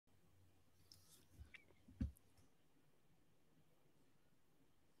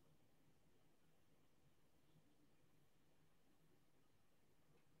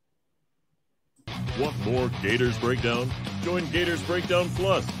Want more Gators Breakdown? Join Gators Breakdown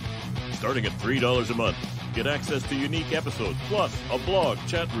Plus. Starting at $3 a month, get access to unique episodes, plus a blog,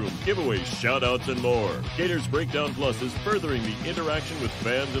 chat room, giveaways, shout-outs, and more. Gators Breakdown Plus is furthering the interaction with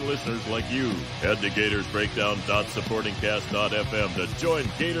fans and listeners like you. Head to gatorsbreakdown.supportingcast.fm to join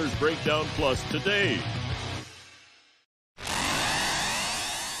Gators Breakdown Plus today.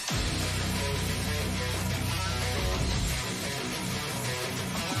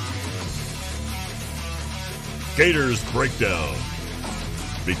 Gators Breakdown,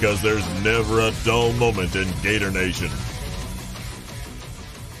 because there's never a dull moment in Gator Nation.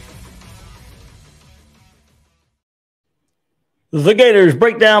 The Gators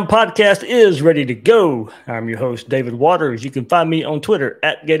Breakdown podcast is ready to go. I'm your host, David Waters. You can find me on Twitter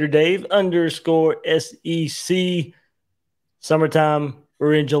at GatorDave_SEC. Summertime,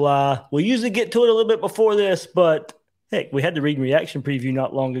 we're in July. We usually get to it a little bit before this, but heck, we had the read and reaction preview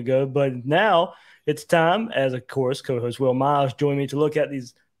not long ago, but now it's time, as of course, co-host Will Miles joined me to look at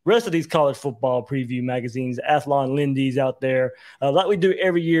these rest of these college football preview magazines, Athlon and Lindy's out there. Like we do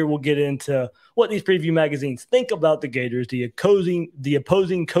every year, we'll get into what these preview magazines think about the Gators, the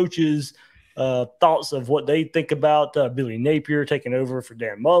opposing coaches' thoughts of what they think about Billy Napier taking over for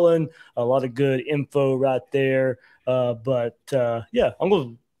Dan Mullen. A lot of good info right there. Yeah, I'm going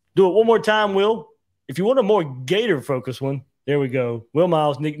to do it one more time, Will. If you want a more Gator-focused one, there we go. Will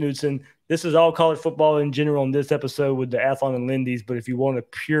Miles, Nick Knudsen. This is all college football in general in this episode with the Athlon and Lindy's, but if you want a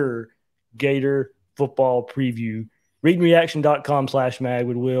pure Gator football preview, readandreaction.com/mag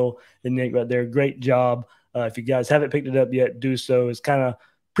with Will and Nick right there. Great job. If you guys haven't picked it up yet, do so. It's kind of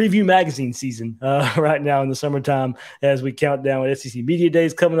preview magazine season right now in the summertime as we count down with SEC Media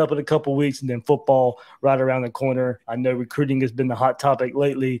Days coming up in a couple weeks and then football right around the corner. I know recruiting has been the hot topic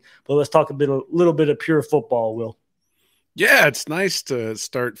lately, but let's talk a little bit of pure football, Will. Yeah, it's nice to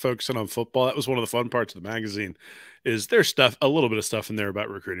start focusing on football. That was one of the fun parts of the magazine. Is there's a little bit of stuff in there about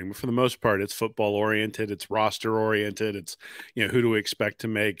recruiting, but for the most part, it's football oriented, it's roster oriented, it's who do we expect to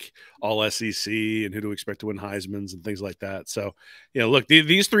make all SEC and who do we expect to win Heisman's and things like that. So look,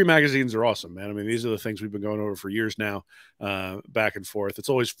 these three magazines are awesome, man. I mean, these are the things we've been going over for years now, back and forth. It's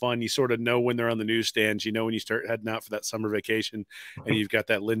always fun. You sort of know when they're on the newsstands. When you start heading out for that summer vacation, and you've got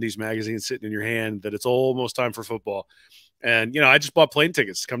that Lindy's magazine sitting in your hand that it's almost time for football. And, I just bought plane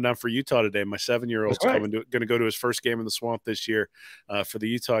tickets to come down for Utah today. My 7-year-old's going to go to his first game in the Swamp this year for the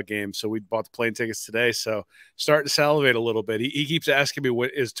Utah game. So we bought the plane tickets today. So starting to salivate a little bit. He keeps asking me,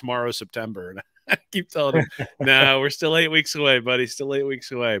 what is tomorrow, September? And I keep telling him, no, we're still 8 weeks away, buddy. Still 8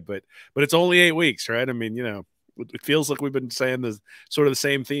 weeks away. But it's only 8 weeks, right? I mean, it feels like we've been saying the sort of the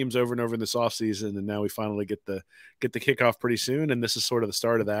same themes over and over in this offseason, and now we finally get the kickoff pretty soon, and this is sort of the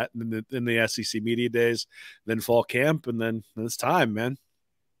start of that. And then the SEC Media Days, then fall camp, and then it's time, man.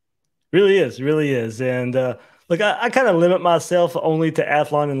 Really is. And look, I kind of limit myself only to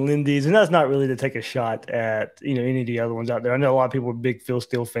Athlon and Lindy's, and that's not really to take a shot at any of the other ones out there. I know a lot of people are big Phil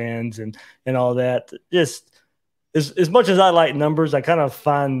Steele fans and all that. Just as much as I like numbers, I kind of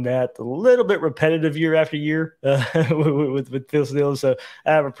find that a little bit repetitive year after year with Phil Steele. So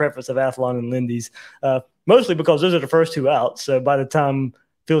I have a preference of Athlon and Lindy's, mostly because those are the first two out. So by the time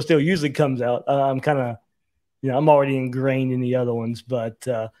Phil Steele usually comes out, I'm kind of, I'm already ingrained in the other ones. But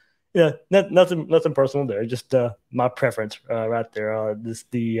nothing personal there. Just my preference right there.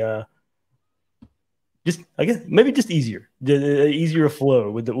 I guess maybe just easier flow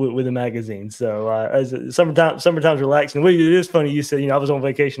with the magazine. So as summertime's relaxing. It is funny you said I was on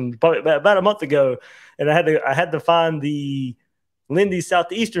vacation probably about a month ago, and I had to find the Lindy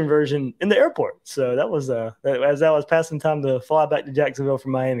Southeastern version in the airport. So that was as I was passing time to fly back to Jacksonville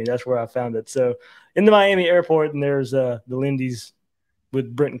from Miami. That's where I found it. So in the Miami airport, and there's the Lindy's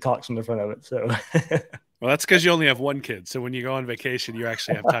with Brenton Cox on the front of it. So. Well, that's because you only have one kid. So when you go on vacation, you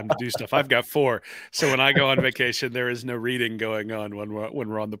actually have time to do stuff. I've got 4. So when I go on vacation, there is no reading going on when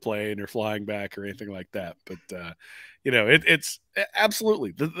we're on the plane or flying back or anything like that. But, it's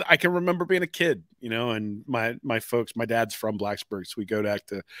absolutely. I can remember being a kid, and my folks, my dad's from Blacksburg. So we go back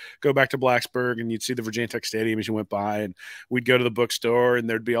to Blacksburg, and you'd see the Virginia Tech Stadium as you went by, and we'd go to the bookstore, and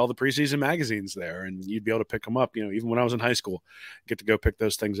there'd be all the preseason magazines there, and you'd be able to pick them up. Even when I was in high school, get to go pick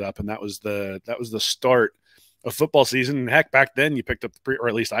those things up. And that was the start of football season. And heck, back then you picked up or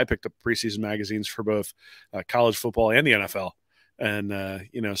at least I picked up preseason magazines for both college football and the NFL.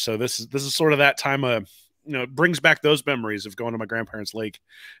 And so this is sort of that time of it brings back those memories of going to my grandparents' lake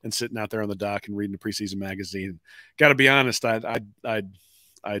and sitting out there on the dock and reading a preseason magazine. Got to be honest, I'd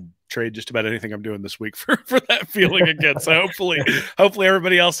trade just about anything I'm doing this week for that feeling again. So hopefully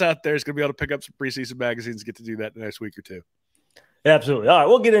everybody else out there is going to be able to pick up some preseason magazines and get to do that the next week or two. Absolutely. All right,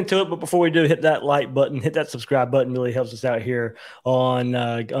 we'll get into it, but before we do, hit that like button, hit that subscribe button. Really helps us out here on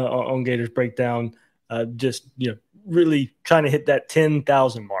Gators Breakdown. Just really trying to hit that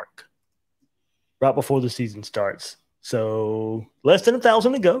 10,000 mark right before the season starts. So less than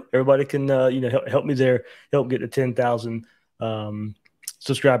 1,000 to go. Everybody can help me there, help get to 10,000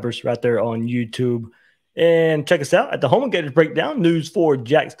 subscribers right there on YouTube. And check us out at the home of Gators Breakdown,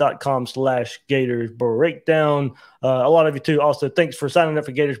 news4jax.com/Gators Breakdown. A lot of you too. Also, thanks for signing up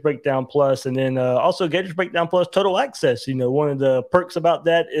for Gators Breakdown Plus, and then also Gators Breakdown Plus Total Access. One of the perks about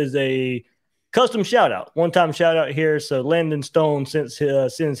that is a custom shout out, one-time shout out here. So Landon Stone sends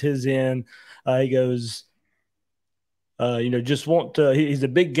his in. He goes, he's a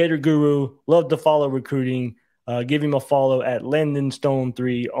big Gator guru. Love to follow recruiting. Give him a follow at Landon Stone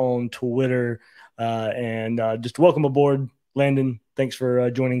 3 on Twitter. And just welcome aboard, Landon. Thanks for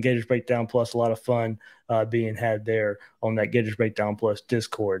joining Gators Breakdown Plus. A lot of fun being had there on that Gators Breakdown Plus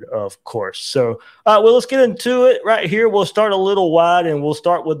Discord, of course. So, well, let's get into it right here. We'll start a little wide, and we'll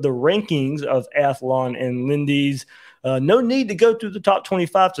start with the rankings of Athlon and Lindy's. No need to go through the top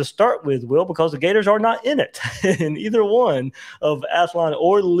 25 to start with, Will, because the Gators are not in it in either one of Athlon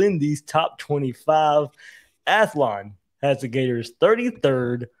or Lindy's top 25. Athlon has the Gators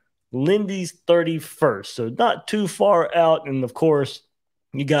 33rd. Lindy's 31st, so not too far out. And of course,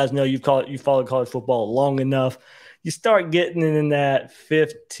 you guys know you followed college football long enough. You start getting in that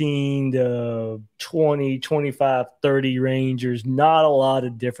 15 to 20, 25, 30 range. There's not a lot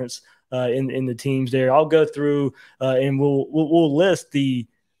of difference in the teams there. I'll go through and we'll list the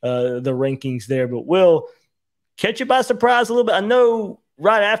rankings there, but we'll catch you by surprise a little bit. I know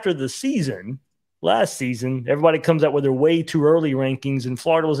right after the season. Last season, everybody comes out with their way too early rankings, and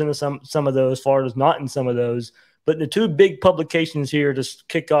Florida was into some of those. Florida's not in some of those. But the two big publications here to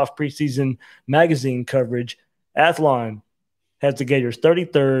kick off preseason magazine coverage, Athlon has the Gators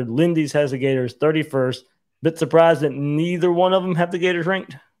 33rd. Lindy's has the Gators 31st. Bit surprised that neither one of them have the Gators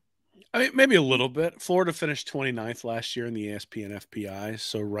ranked. I mean, maybe a little bit. Florida finished 29th last year in the ESPN FPI,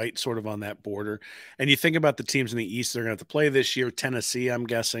 so right sort of on that border. And you think about the teams in the East they're going to have to play this year. Tennessee, I'm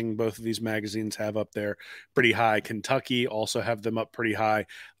guessing both of these magazines have up there pretty high. Kentucky also have them up pretty high.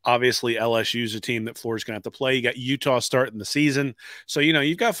 Obviously, LSU is a team that Florida's going to have to play. You got Utah starting the season. So,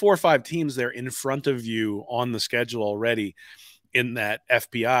 you've got 4 or 5 teams there in front of you on the schedule already in that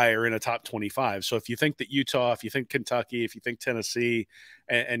FPI or in a top 25. So if you think that Utah, if you think Kentucky, if you think Tennessee,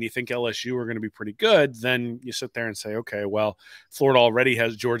 and you think LSU are going to be pretty good, then you sit there and say, okay, well, Florida already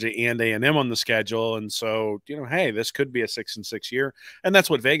has Georgia and A&M on the schedule. And so, hey, this could be a 6-6 year. And that's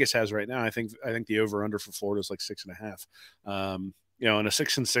what Vegas has right now. I think the over under for Florida is like 6.5. And a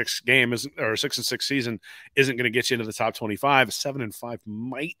 6-6 game or a 6-6 season isn't going to get you into the top 25. 7-5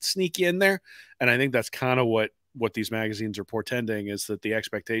 might sneak you in there. And I think that's kind of what these magazines are portending, is that the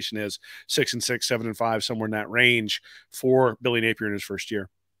expectation is 6-6, 7-5, somewhere in that range for Billy Napier in his first year.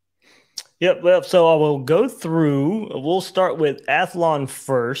 Yep. Well, so I will go through. We'll start with Athlon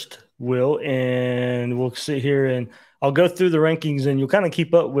first, Will, and we'll sit here and I'll go through the rankings, and you'll kind of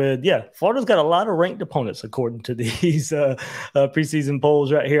keep up with. Yeah, Florida's got a lot of ranked opponents according to these preseason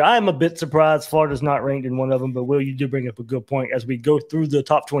polls right here. I am a bit surprised Florida's not ranked in one of them, but Will, you do bring up a good point. As we go through the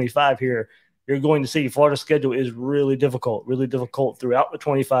top 25 here, you're going to see Florida's schedule is really difficult throughout the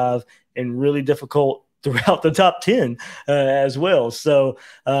 25 and really difficult throughout the top 10 as well. So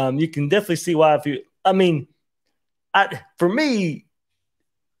you can definitely see why. For me,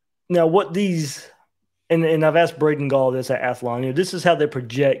 now what these, and I've asked Braden Gall this at Athlon, this is how they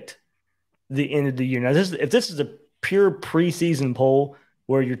project the end of the year. Now, if this is a pure preseason poll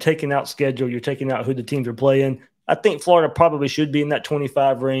where you're taking out schedule, you're taking out who the teams are playing, I think Florida probably should be in that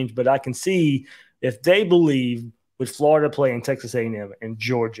 25 range, but I can see if they believe with Florida playing Texas A&M and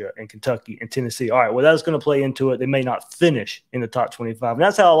Georgia and Kentucky and Tennessee, all right, well, that's going to play into it. They may not finish in the top 25. And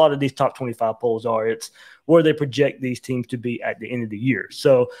that's how a lot of these top 25 polls are. It's where they project these teams to be at the end of the year.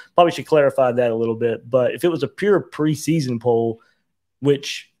 So probably should clarify that a little bit. But if it was a pure preseason poll,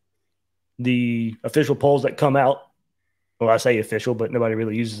 which the official polls that come out, well, I say official, but nobody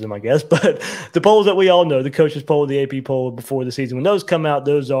really uses them, I guess. But the polls that we all know, the coaches poll, the AP poll before the season, when those come out,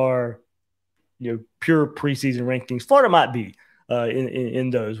 those are pure preseason rankings. Florida might be in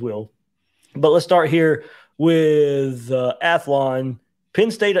those, Will. But let's start here with Athlon.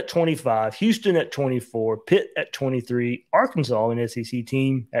 Penn State at 25, Houston at 24, Pitt at 23, Arkansas, an SEC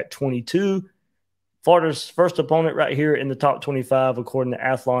team, at 22. Florida's first opponent right here in the top 25, according to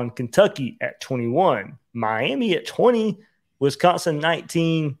Athlon, Kentucky at 21, Miami at 20, Wisconsin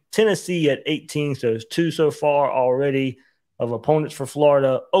 19, Tennessee at 18. So it's 2 so far already. of opponents for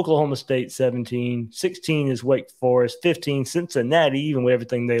Florida. Oklahoma State 17, 16 is Wake Forest, 15 Cincinnati, even with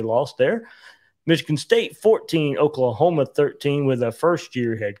everything they lost there. Michigan State 14, Oklahoma 13 with a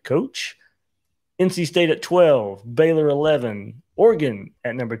first-year head coach. NC State at 12, Baylor 11, Oregon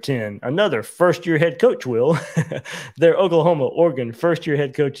at number 10, another first-year head coach, Will. They're Oklahoma, Oregon, first-year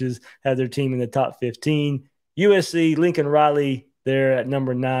head coaches have their team in the top 15. USC, Lincoln Riley, they're at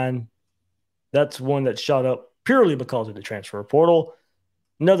number 9. That's one that shot up purely because of the transfer portal.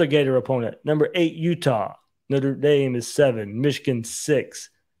 Another Gator opponent, number 8, Utah. Notre Dame is 7, Michigan 6.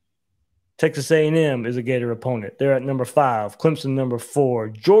 Texas A&M is a Gator opponent. They're at number 5. Clemson number 4.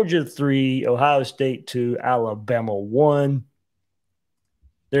 Georgia 3. Ohio State 2. Alabama 1.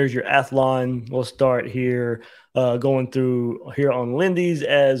 There's your Athlon. We'll start here going through here on Lindy's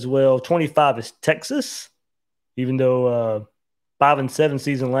as well. 25 is Texas. Even though 5-7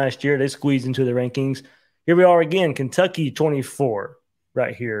 season last year, they squeezed into the rankings. Here we are again. Kentucky 24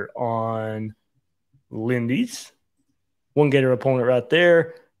 right here on Lindy's. One Gator opponent right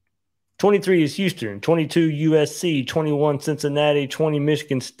there. 23 is Houston, 22 USC, 21 Cincinnati, 20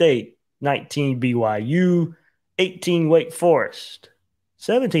 Michigan State, 19 BYU, 18 Wake Forest,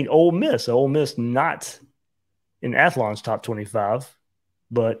 17 Ole Miss. Ole Miss not in Athlon's top 25,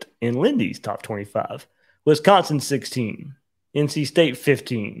 but in Lindy's top 25. Wisconsin 16, NC State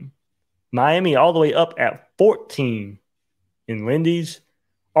 15, Miami all the way up at 14 in Lindy's.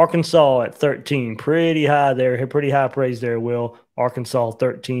 Arkansas at 13, pretty high there, pretty high praise there, Will. Arkansas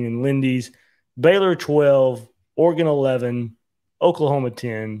 13 in Lindy's. Baylor 12, Oregon 11, Oklahoma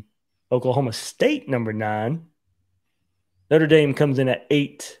 10, Oklahoma State number 9. Notre Dame comes in at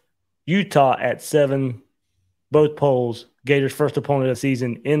 8, Utah at 7. Both polls, Gators' first opponent of the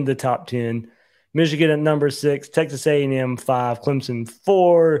season in the top 10. Michigan at number 6, Texas A&M 5, Clemson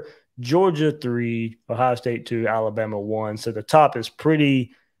 4, Georgia 3, Ohio State 2, Alabama 1. So the top is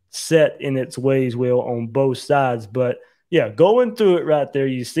pretty set in its ways, Will, on both sides. But, yeah, going through it right there,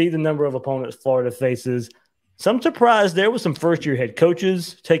 you see the number of opponents Florida faces. Some surprise there with some first-year head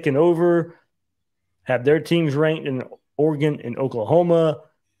coaches taking over, have their teams ranked in Oregon and Oklahoma,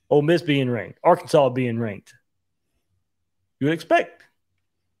 Ole Miss being ranked, Arkansas being ranked. You would expect.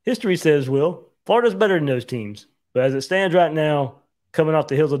 History says, Will, Florida's better than those teams. But as it stands right now, coming off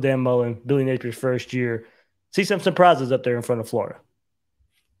the heels of Dan Mullen, Billy Napier's first year, see some surprises up there in front of Florida.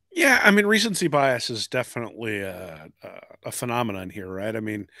 Yeah, I mean, recency bias is definitely a phenomenon here, right? I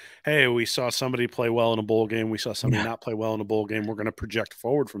mean, hey, we saw somebody play well in a bowl game. We saw somebody not play well in a bowl game. We're going to project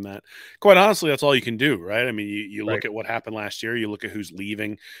forward from that. Quite honestly, that's all you can do, right? I mean, you look at what happened last year. You look at who's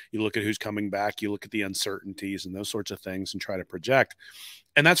leaving. You look at who's coming back. You look at the uncertainties and those sorts of things and try to project.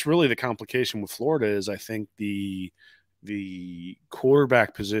 And that's really the complication with Florida is I think the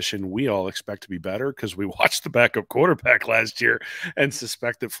quarterback position we all expect to be better because we watched the backup quarterback last year and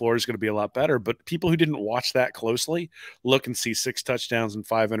suspect that Florida's going to be a lot better. But people who didn't watch that closely look and see 6 touchdowns and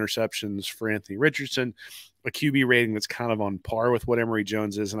 5 interceptions for Anthony Richardson, a QB rating that's kind of on par with what Emory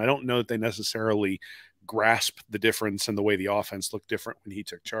Jones is. And I don't know that they necessarily grasp the difference in the way the offense looked different when he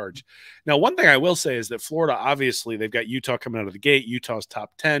took charge. Now, one thing I will say is that Florida, obviously, they've got Utah coming out of the gate. Utah's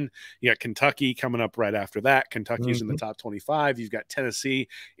top 10. You got Kentucky coming up right after that. Kentucky's in the top 25. You've got Tennessee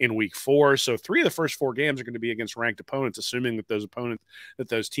in week 4. So 3 of the first 4 games are going to be against ranked opponents, assuming that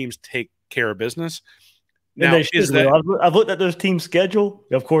those teams take care of business. Now, I've looked at those teams' schedule.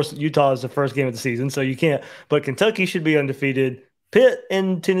 Of course, Utah is the first game of the season, so you can't. But Kentucky should be undefeated. Pitt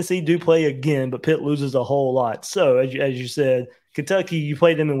and Tennessee do play again, but Pitt loses a whole lot. So, as you said, Kentucky, you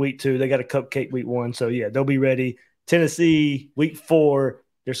played them in week 2. They got a cupcake week 1. So, yeah, they'll be ready. Tennessee, week 4,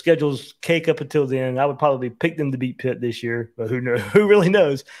 their schedule's cake up until then. I would probably pick them to beat Pitt this year, but who knows? Who really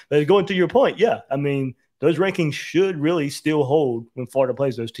knows? But going to your point, yeah, I mean, those rankings should really still hold when Florida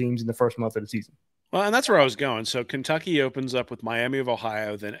plays those teams in the first month of the season. Well, and that's where I was going. So Kentucky opens up with Miami of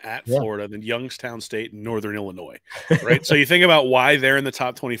Ohio, then at Florida, then Youngstown State and Northern Illinois, right? So you think about why they're in the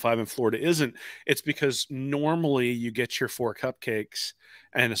top 25 and Florida isn't. It's because normally you get your 4 cupcakes,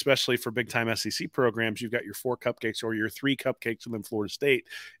 and especially for big-time SEC programs, you've got your 4 cupcakes or your 3 cupcakes within Florida State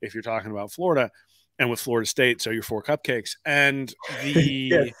if you're talking about Florida. And with Florida State, so your 4 cupcakes. And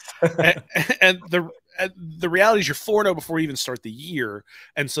the the reality is you're 4-0 before you even start the year.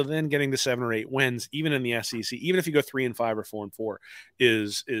 And so then getting to 7 or 8 wins, even in the SEC, even if you go 3-5 or 4-4,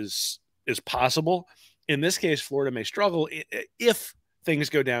 is possible. In this case, Florida may struggle if things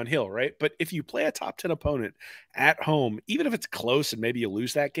go downhill, right? But if you play a top 10 opponent at home, even if it's close and maybe you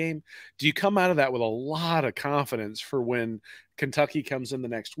lose that game, do you come out of that with a lot of confidence for when Kentucky comes in the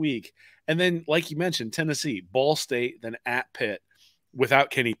next week? And then, like you mentioned, Tennessee, Ball State, then at Pitt. without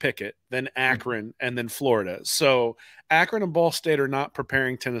Kenny Pickett, then Akron, and then Florida. So Akron and Ball State are not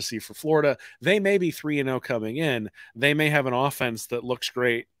preparing Tennessee for Florida. They may be 3-0 coming in. They may have an offense that looks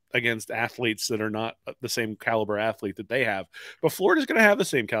great against athletes that are not the same caliber athlete that they have. But Florida's going to have the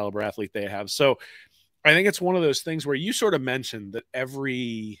same caliber athlete they have. So I think it's one of those things where you sort of mentioned that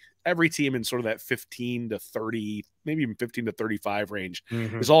every team in sort of that 15 to 30, maybe even 15 to 35 range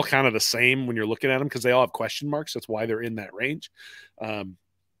is all kind of the same when you're looking at them because they all have question marks. That's why they're in that range.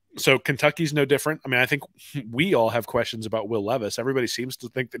 So Kentucky's no different. I mean, I think we all have questions about Will Levis. Everybody seems to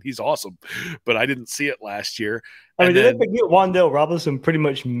think that he's awesome, but I didn't see it last year. I mean, did they forget Wan'Dale Robinson pretty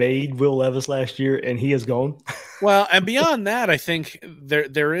much made Will Levis last year and he is gone? Well, and beyond that, I think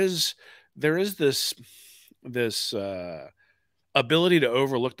there is this ability to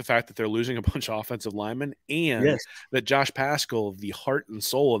overlook the fact that they're losing a bunch of offensive linemen and that Josh Paschal, the heart and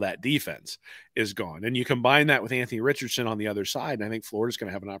soul of that defense, is gone. And you combine that with Anthony Richardson on the other side, and I think Florida's going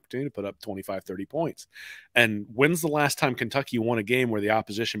to have an opportunity to put up 25, 30 points. And when's the last time Kentucky won a game where the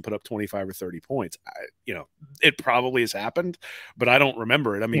opposition put up 25 or 30 points? It probably has happened, but I don't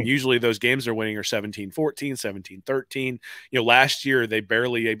remember it. I mean, usually those games they're winning are 17-14, 17-13. Last year they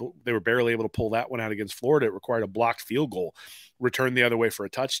were barely able to pull that one out against Florida. It required a blocked field goal, returned the other way for a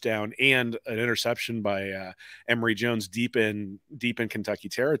touchdown, and an interception by Emory Jones deep in Kentucky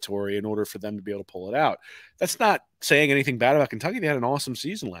territory in order for them to be able to pull it out. That's not saying anything bad about Kentucky. They had an awesome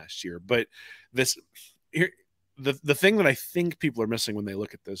season last year, but the thing that I think people are missing when they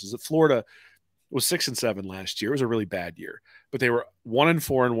look at this is that Florida was 6-7 last year. It was a really bad year, but they were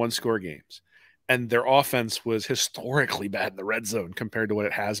 1-4 in one-score games. And their offense was historically bad in the red zone compared to what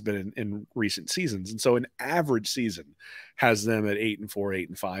it has been in recent seasons. And so an average season has them at 8-4,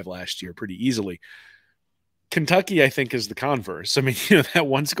 8-5 last year pretty easily. Kentucky, I think, is the converse. I mean, that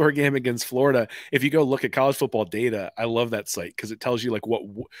one-score game against Florida, if you go look at college football data, I love that site because it tells you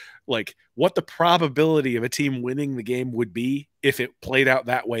what the probability of a team winning the game would be if it played out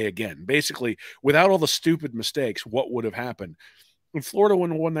that way again. Basically, without all the stupid mistakes, what would have happened? And Florida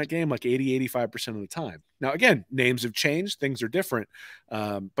wouldn't have won that game like 80-85% of the time. Now, again, names have changed. Things are different.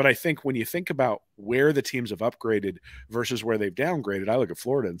 But I think when you think about where the teams have upgraded versus where they've downgraded, I look at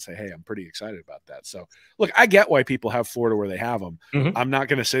Florida and say, hey, I'm pretty excited about that. So, look, I get why people have Florida where they have them. I'm not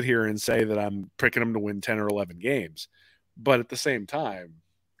going to sit here and say that I'm picking them to win 10 or 11 games. But at the same time,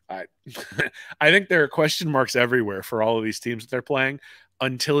 I think there are question marks everywhere for all of these teams that they're playing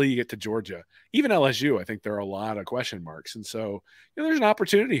until you get to Georgia. Even LSU, I think there are a lot of question marks. And so there's an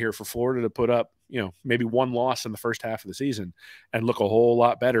opportunity here for Florida to put up, maybe one loss in the first half of the season and look a whole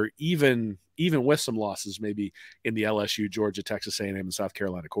lot better, even with some losses maybe in the LSU, Georgia, Texas A&M, and South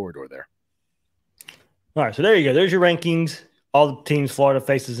Carolina corridor there. All right, so there you go. There's your rankings. All the teams Florida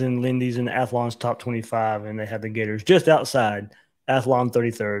faces in Lindy's and Athlon's top 25, and they have the Gators just outside Athlon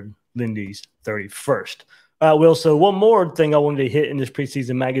 33rd, Lindy's 31st. Will, so one more thing I wanted to hit in this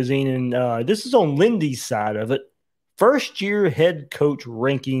preseason magazine, and this is on Lindy's side of it. First-year head coach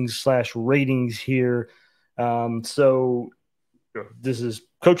rankings / ratings here. So this is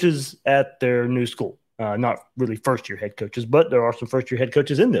coaches at their new school. Not really first-year head coaches, but there are some first-year head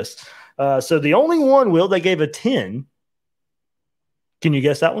coaches in this. So the only one, Will, they gave a 10. Can you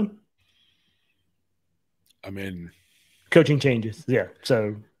guess that one? I mean, coaching changes. Yeah.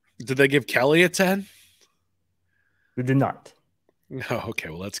 So did they give Kelly a 10? They did not. Oh, okay.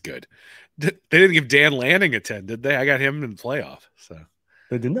 Well, that's good. They didn't give Dan Lanning a 10, did they? I got him in the playoff. So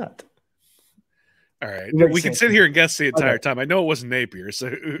they did not. All right. We can sit here and guess the entire time. I know it wasn't Napier.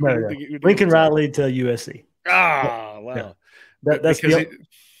 So no. Lincoln Riley to USC. Ah, wow. Yeah. That's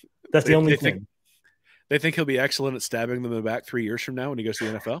the only thing. They think he'll be excellent at stabbing them in the back 3 years from now when he goes to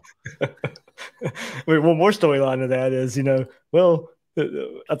the NFL? Wait, one more storyline of that is,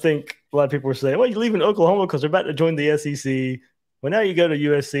 I think a lot of people were saying, well, you're leaving Oklahoma because they're about to join the SEC. Well, now you go to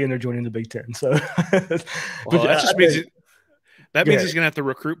USC and they're joining the Big Ten. So well, that just means he's going to have to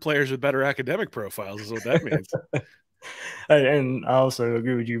recruit players with better academic profiles is what that means. And I also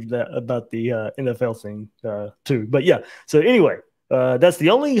agree with you about the NFL thing too. But yeah, so anyway, that's the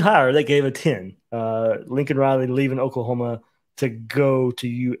only hire that gave a 10. Lincoln Riley leaving Oklahoma to go to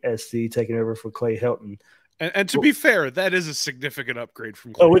USC, taking over for Clay Helton. And to be fair, that is a significant upgrade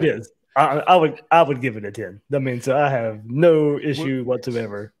from Clay. Oh, it is. I would give it a 10. I mean, so I have no issue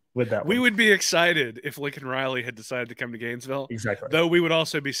whatsoever with that one. We would be excited if Lincoln Riley had decided to come to Gainesville. Exactly. Though we would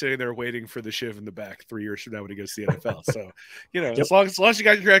also be sitting there waiting for the shiv in the back 3 years from now when he goes to the NFL. So, as long as you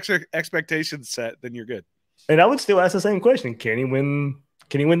got your expectations set, then you're good. And I would still ask the same question: Can he win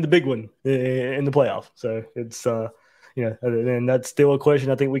the big one in the playoff? So it's and that's still a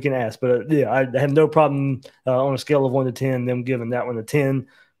question I think we can ask. But yeah, I have no problem on a scale of 1 to 10, them giving that one a 10.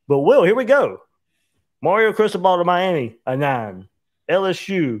 But Will, here we go. Mario Cristobal to Miami, a 9.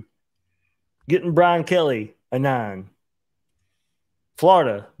 LSU getting Brian Kelly, a 9.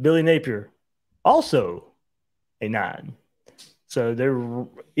 Florida, Billy Napier, also a 9. So they're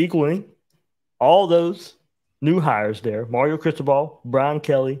equaling all those new hires there. Mario Cristobal, Brian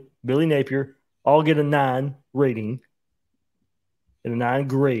Kelly, Billy Napier, all get a 9 rating and a 9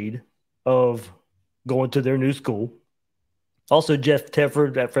 grade of going to their new school. Also, Jeff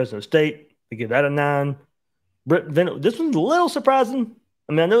Tedford at Fresno State, they give that a 9. Brent Venables, this one's a little surprising.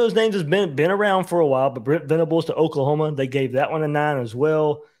 I mean, I know those names has been around for a while, but Brent Venables to Oklahoma, they gave that one a 9 as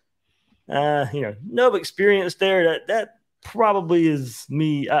well. No experience there. That probably is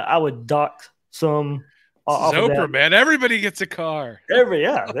me. I would dock some. This is Oprah, man. Everybody gets a car. There we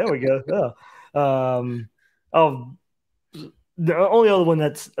go. Yeah. The only other one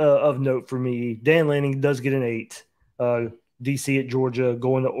that's of note for me, Dan Lanning does get an 8. DC at Georgia,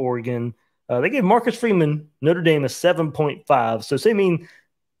 going to Oregon. They gave Marcus Freeman, Notre Dame, a 7.5. So,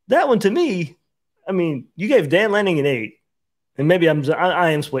 that one to me, I mean, you gave Dan Lanning an 8, and maybe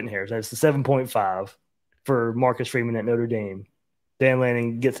I am splitting hairs. That's the 7.5 for Marcus Freeman at Notre Dame. Dan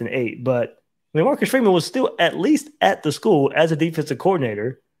Lanning gets an 8, but I mean, Marcus Freeman was still at least at the school as a defensive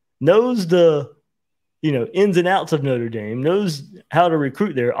coordinator, knows the ins and outs of Notre Dame, knows how to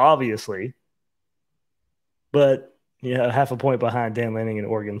recruit there, obviously, but half a point behind Dan Lanning in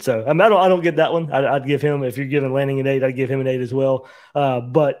Oregon. So I don't get that one. I'd give him, if you're giving Lanning an 8, I'd give him an 8 as well.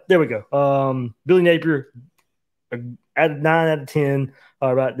 But there we go. Billy Napier at 9 out of 10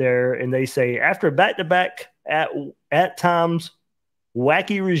 right there. And they say after back-to-back at times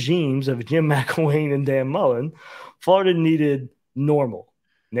wacky regimes of Jim McElwain and Dan Mullen, Florida needed normal.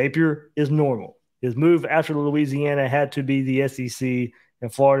 Napier is normal. His move after Louisiana had to be the SEC,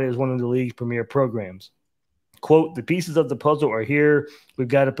 and Florida is one of the league's premier programs. Quote, the pieces of the puzzle are here. We've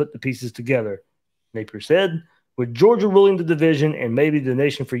got to put the pieces together. Napier said, with Georgia ruling the division and maybe the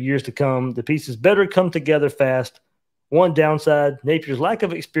nation for years to come, the pieces better come together fast. One downside, Napier's lack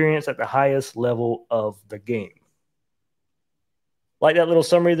of experience at the highest level of the game. Like that little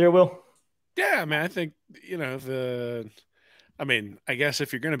summary there, Will? Yeah, I mean, I think, I guess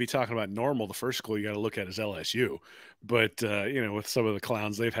if you're going to be talking about normal, the first school you got to look at is LSU. But, with some of the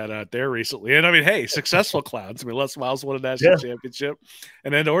clowns they've had out there recently. And, hey, successful clowns. I mean, Les Miles won a national championship.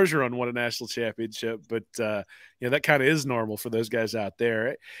 And then Orgeron won a national championship. But, that kind of is normal for those guys out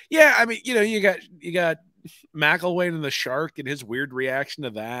there. Yeah, I mean, you got McElwain and the Shark and his weird reaction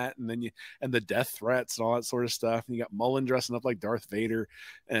to that. And then and the death threats and all that sort of stuff. And you got Mullen dressing up like Darth Vader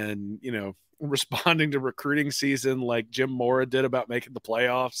and, responding to recruiting season like Jim Mora did about making the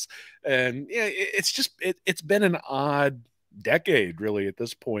playoffs. And it's been an odd decade really at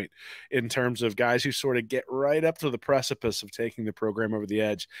this point in terms of guys who sort of get right up to the precipice of taking the program over the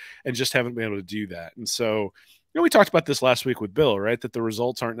edge and just haven't been able to do that. And so, we talked about this last week with Bill, right? That the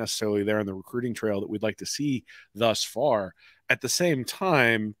results aren't necessarily there on the recruiting trail that we'd like to see thus far. At the same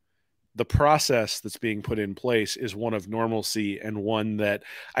time, the process that's being put in place is one of normalcy and one that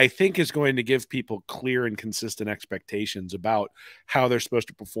I think is going to give people clear and consistent expectations about how they're supposed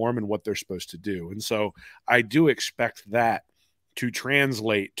to perform and what they're supposed to do. And so I do expect that to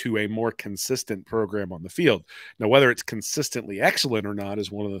translate to a more consistent program on the field. Now, whether it's consistently excellent or not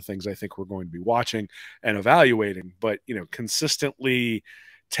is one of the things I think we're going to be watching and evaluating, but, consistently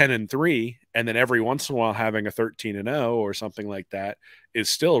 10-3, and then every once in a while having a 13-0 or something like that is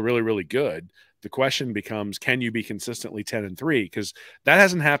still really, really good. The question becomes, can you be consistently 10-3? Because that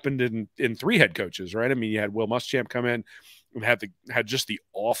hasn't happened in 3 head coaches, right? I mean, you had Will Muschamp come in and had just the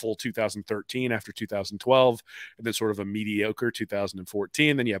awful 2013 after 2012, and then sort of a mediocre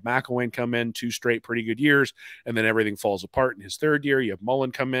 2014. Then you have McElwain come in, 2 straight pretty good years, and then everything falls apart in his 3rd year. You have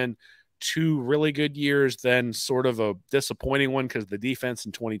Mullen come in, 2 really good years, then sort of a disappointing one because the defense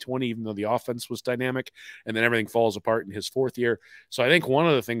in 2020, even though the offense was dynamic, and then everything falls apart in his 4th year. So I think one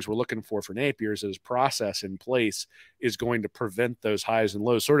of the things we're looking for Napier is his process in place is going to prevent those highs and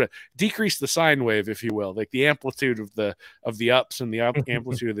lows, sort of decrease the sine wave, if you will. Like the amplitude of the ups and the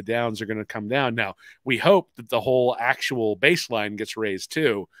amplitude of the downs are going to come down. Now, we hope that the whole actual baseline gets raised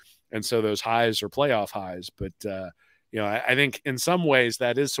too, and so those highs are playoff highs. But I think in some ways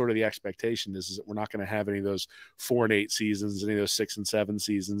that is sort of the expectation is that we're not going to have any of those 4-8 seasons, any of those 6-7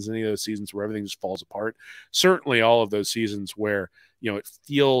 seasons, any of those seasons where everything just falls apart. Certainly all of those seasons where, it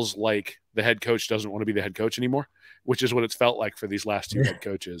feels like the head coach doesn't want to be the head coach anymore, which is what it's felt like for these last 2 head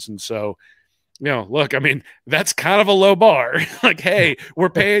coaches. And so, look, I mean, that's kind of a low bar. Like, hey, we're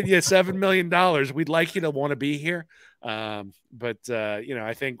paying you $7 million. We'd like you to want to be here. I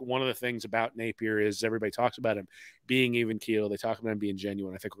think one of the things about Napier is everybody talks about him being even keel. They talk about him being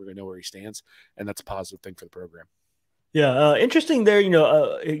genuine. I think we're going to know where he stands, and that's a positive thing for the program. Yeah, interesting there.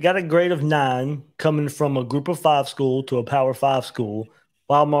 He got a grade of 9 coming from a Group of 5 school to a Power 5 school.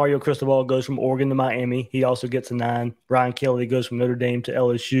 While Mario Cristobal goes from Oregon to Miami, he also gets a 9. Brian Kelly goes from Notre Dame to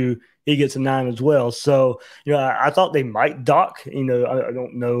LSU. He gets a 9 as well. So, I thought they might dock. I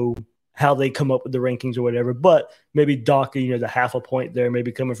don't know how they come up with the rankings or whatever, but maybe dock, the half a point there,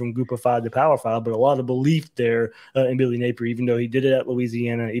 maybe coming from Group of 5 to Power 5, but a lot of belief there in Billy Napier, even though he did it at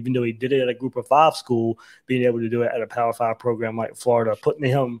Louisiana, even though he did it at a Group of 5 school, being able to do it at a Power 5 program like Florida, putting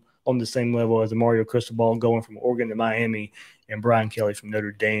him on the same level as a Mario Cristobal going from Oregon to Miami and Brian Kelly from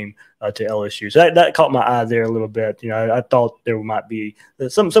Notre Dame to LSU. So that caught my eye there a little bit. I thought there might be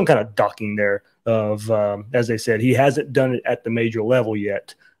some kind of docking there of, as they said, he hasn't done it at the major level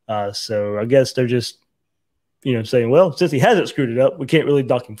yet. So I guess they're just, saying, well, since he hasn't screwed it up, we can't really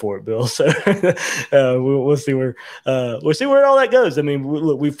dock him for it, Bill. So we'll see where all that goes. I mean,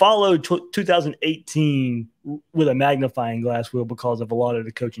 look, we followed 2018 with a magnifying glass, Will, because of a lot of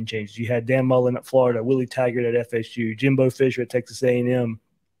the coaching changes. You had Dan Mullen at Florida, Willie Taggart at FSU, Jimbo Fisher at Texas A&M.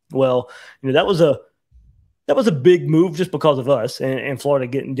 Well, that was a big move just because of us and Florida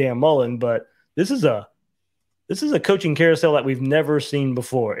getting Dan Mullen, but this is a coaching carousel that we've never seen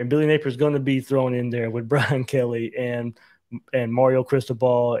before. And Billy Napier is going to be thrown in there with Brian Kelly and Mario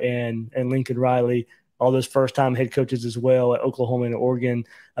Cristobal and Lincoln Riley, all those first-time head coaches as well at Oklahoma and Oregon.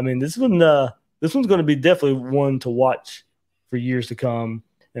 I mean, this one's going to be definitely one to watch for years to come,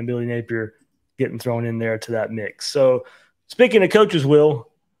 and Billy Napier getting thrown in there to that mix. So speaking of coaches, Will,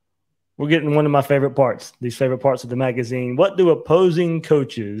 we're getting one of my favorite parts, these favorite parts of the magazine. What do opposing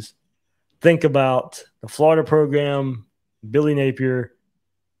coaches think about the Florida program, Billy Napier,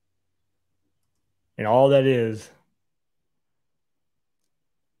 and all that is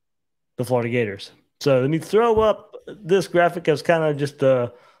the Florida Gators? So let me throw up this graphic as kind of just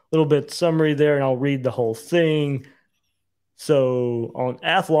a little bit summary there, and I'll read the whole thing. So on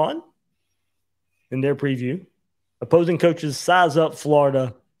Athlon, in their preview, opposing coaches size up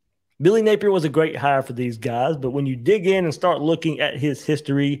Florida. Billy Napier was a great hire for these guys, but when you dig in and start looking at his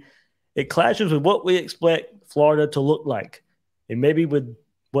history, it clashes with what we expect Florida to look like, and maybe with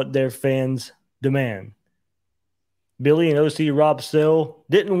what their fans demand. Billy and OC Rob Sell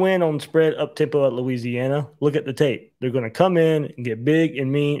didn't win on spread up-tempo at Louisiana. Look at the tape. They're going to come in and get big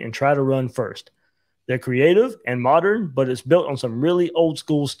and mean and try to run first. They're creative and modern, but it's built on some really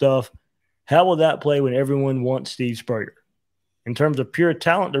old-school stuff. How will that play when everyone wants Steve Spurrier? In terms of pure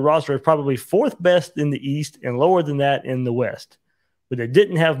talent, the roster is probably 4th best in the East and lower than that in the West. But they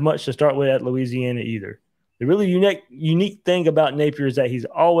didn't have much to start with at Louisiana either. The really unique thing about Napier is that he's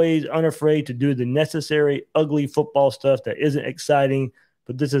always unafraid to do the necessary, ugly football stuff that isn't exciting,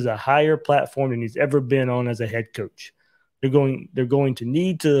 but this is a higher platform than he's ever been on as a head coach. They're going to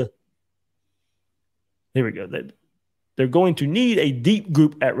need to – here we go. They're going to need a deep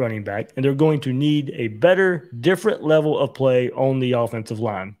group at running back, and they're going to need a better, different level of play on the offensive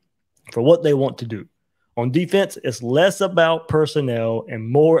line for what they want to do. On defense, it's less about personnel and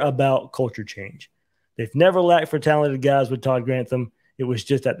more about culture change. They've never lacked for talented guys with Todd Grantham. It was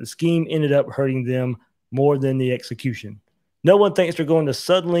just that the scheme ended up hurting them more than the execution. No one thinks they're going to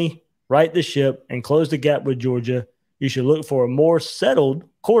suddenly right the ship and close the gap with Georgia. You should look for a more settled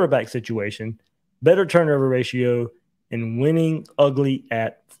quarterback situation, better turnover ratio, and winning ugly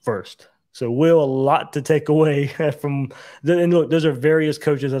at first. So, Will, a lot to take away from – and look, those are various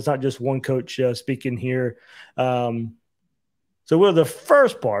coaches. That's not just one coach speaking here. So, Will, the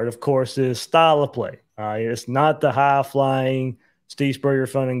first part, of course, is style of play. It's not the high-flying Steve Spurrier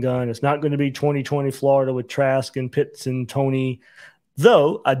fun and gun. It's not going to be 2020 Florida with Trask and Pitts and Tony.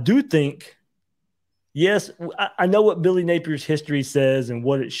 Though, I do think – yes, I know what Billy Napier's history says and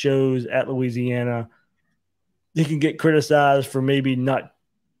what it shows at Louisiana. He can get criticized for maybe not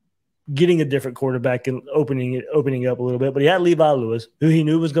getting a different quarterback and opening up a little bit. But he had Levi Lewis, who he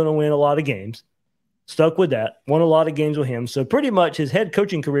knew was going to win a lot of games. Stuck with that. Won a lot of games with him. So pretty much his head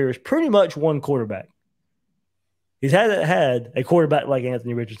coaching career is pretty much one quarterback. He's had a quarterback like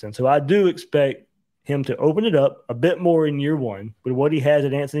Anthony Richardson. So I do expect him to open it up a bit more in year one with what he has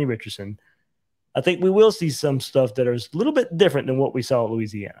at Anthony Richardson. I think we will see some stuff that is a little bit different than what we saw at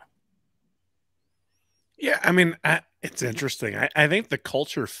Louisiana. Yeah, I mean, it's interesting. I think the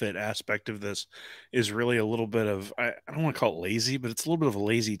culture fit aspect of this is really a little bit of, I don't want to call it lazy, but it's a little bit of a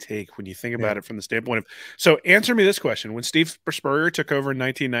lazy take when you think about it from the standpoint of, so answer me this question. When Steve Spurrier took over in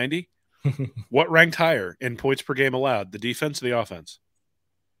 1990, What ranked higher in points per game allowed, the defense or the offense?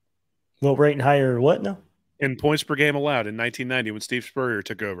 What ranked higher? What now? In points per game allowed in 1990 when Steve Spurrier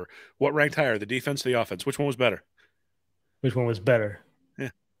took over, what ranked higher, the defense or the offense? Which one was better? Which one was better? Yeah.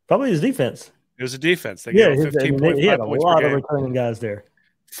 Probably his defense. It was a defense. They gave 15.5 he had a points lot per of game. returning guys there.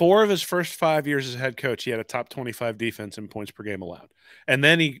 4 of his first 5 years as head coach, he had a top 25 defense in points per game allowed. And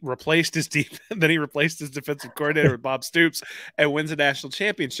then he replaced his defensive coordinator with Bob Stoops and wins a national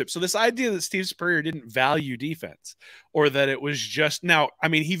championship. So this idea that Steve Spurrier didn't value defense, or that it was just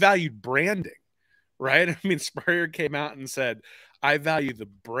he valued branding, right? I mean, Spurrier came out and said, I value the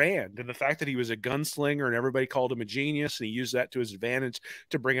brand, and the fact that he was a gunslinger and everybody called him a genius, and he used that to his advantage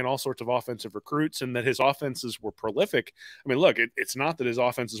to bring in all sorts of offensive recruits, and that his offenses were prolific. I mean, look, it's not that his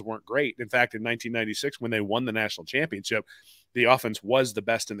offenses weren't great. In fact, in 1996, when they won the national championship, the offense was the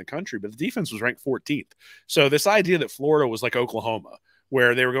best in the country, but the defense was ranked 14th. So this idea that Florida was like Oklahoma,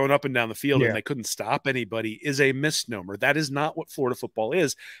 where they were going up and down the field and they couldn't stop anybody, is a misnomer. That is not what Florida football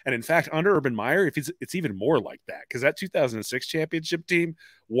is. And in fact, under Urban Meyer, it's even more like that, because that 2006 championship team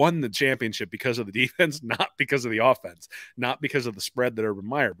won the championship because of the defense, not because of the offense, not because of the spread that Urban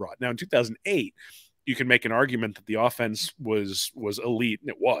Meyer brought. Now, in 2008, you can make an argument that the offense was elite, and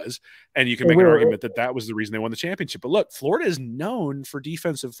it was, and you can make an argument that that was the reason they won the championship. But look, Florida is known for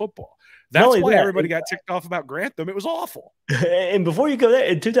defensive football. That's why everybody got ticked off about Grantham. It was awful. And before you go there,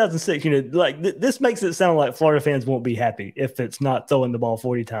 in 2006, this makes it sound like Florida fans won't be happy if it's not throwing the ball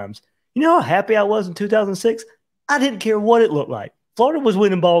 40 times. You know how happy I was in 2006? I didn't care what it looked like. Florida was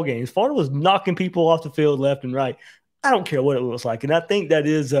winning ball games. Florida was knocking people off the field left and right. I don't care what it looks like. And I think that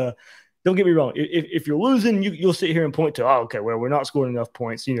is don't get me wrong. If you're losing, you'll sit here and point to, okay, well, we're not scoring enough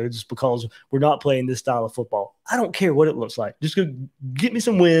points, just because we're not playing this style of football. I don't care what it looks like. Just go get me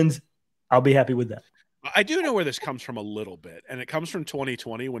some wins. I'll be happy with that. I do know where this comes from a little bit, and it comes from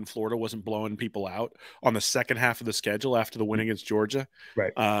 2020 when Florida wasn't blowing people out on the second half of the schedule after the win against Georgia.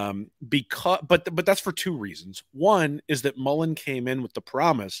 Right. But that's for 2 reasons. One is that Mullen came in with the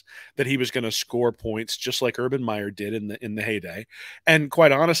promise that he was going to score points just like Urban Meyer did in the heyday, and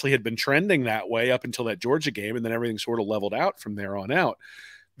quite honestly had been trending that way up until that Georgia game, and then everything sort of leveled out from there on out.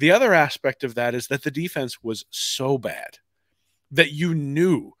 The other aspect of that is that the defense was so bad that you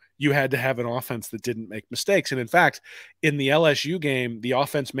knew you had to have an offense that didn't make mistakes. And in fact, in the LSU game, the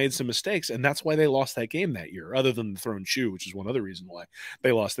offense made some mistakes, and that's why they lost that game that year, other than the thrown shoe, which is one other reason why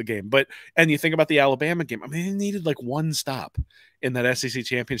they lost the game. And you think about the Alabama game, I mean, they needed like one stop in that SEC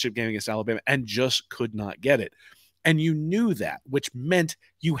championship game against Alabama and just could not get it. And you knew that, which meant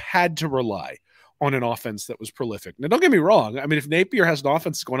you had to rely on an offense that was prolific. Now, don't get me wrong. I mean, if Napier has an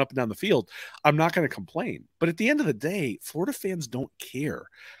offense going up and down the field, I'm not going to complain. But at the end of the day, Florida fans don't care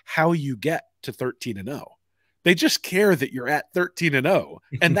how you get to 13-0. They just care that you're at 13-0.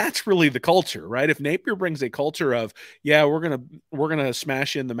 And that's really the culture, right? If Napier brings a culture of, yeah, we're going to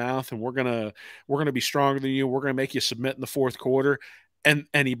smash you in the mouth, and we're going to be stronger than you, we're going to make you submit in the fourth quarter, and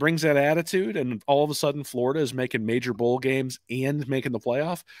he brings that attitude, and all of a sudden Florida is making major bowl games and making the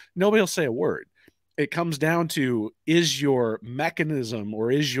playoff, nobody will say a word. It comes down to, is your mechanism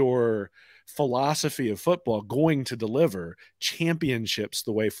or is your philosophy of football going to deliver championships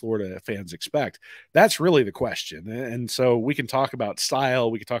the way Florida fans expect? That's really the question. And so we can talk about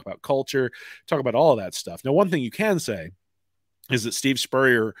style, we can talk about culture, talk about all of that stuff. Now, one thing you can say is that Steve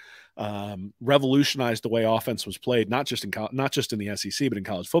Spurrier revolutionized the way offense was played, not just in the SEC, but in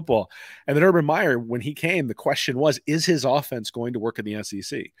college football. And then Urban Meyer, when he came, the question was, is his offense going to work in the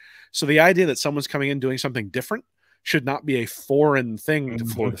SEC? So the idea that someone's coming in doing something different should not be a foreign thing to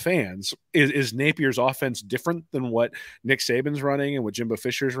Florida fans. Is Napier's offense different than what Nick Saban's running and what Jimbo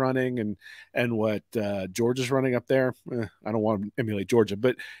Fisher's running and what Georgia's running up there? I don't want to emulate Georgia,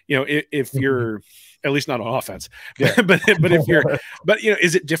 but if you're at least not on offense, but if you're,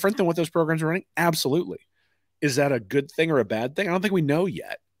 is it different than what those programs are running? Absolutely. Is that a good thing or a bad thing? I don't think we know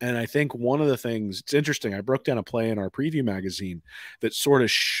yet. And I think one of the things, it's interesting, I broke down a play in our preview magazine that sort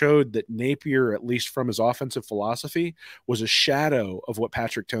of showed that Napier, at least from his offensive philosophy, was a shadow of what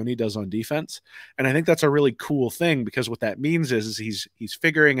Patrick Toney does on defense. And I think that's a really cool thing, because what that means is he's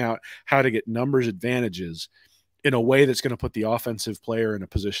figuring out how to get numbers advantages in a way that's going to put the offensive player in a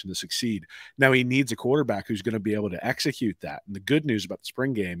position to succeed. Now, he needs a quarterback who's going to be able to execute that. And the good news about the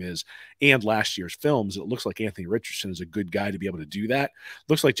spring game is, and last year's films, it looks like Anthony Richardson is a good guy to be able to do that.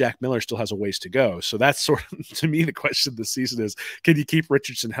 Looks like Jack Miller still has a ways to go. So that's sort of, to me, the question this season is, can you keep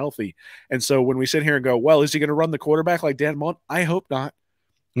Richardson healthy? And so when we sit here and go, well, is he going to run the quarterback like Dan Mullen? I hope not.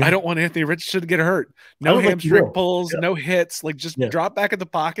 I don't want Anthony Richardson to get hurt. No hamstring pulls, no hits. Just drop back in the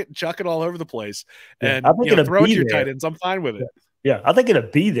pocket and chuck it all over the place. And throw it to your tight ends. I'm fine with it. Yeah, I think it'll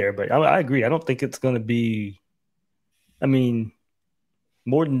be there, but I agree. I don't think it's going to be. I mean,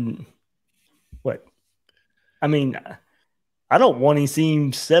 more than what? I mean, I don't want to see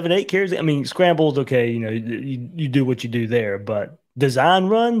him 7, 8 carries. I mean, scrambles, okay, you do what you do there, but design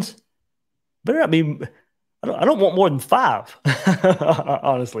runs better not be. I don't want more than 5,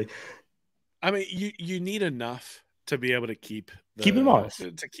 honestly. I mean, you need enough to be able to keep Him honest.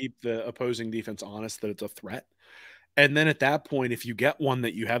 the opposing defense honest that it's a threat. And then at that point, if you get one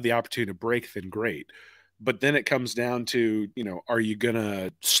that you have the opportunity to break, then great. But then it comes down to, are you going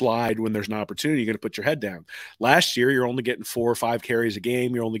to slide when there's an opportunity? You're going to put your head down. Last year, you're only getting 4 or 5 carries a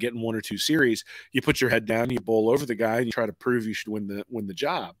game. You're only getting 1 or 2 series. You put your head down, you bowl over the guy, and you try to prove you should win the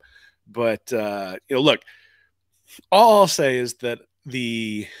job. But, look, all I'll say is that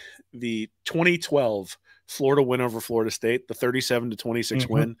the 2012 Florida win over Florida State, the 37-26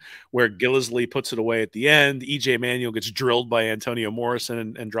 win, where Gillisley puts it away at the end. E.J. Manuel gets drilled by Antonio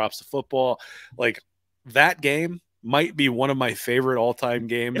Morrison and drops the football. Like, that game might be one of my favorite all-time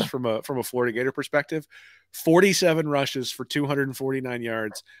games from a Florida Gator perspective. 47 rushes for 249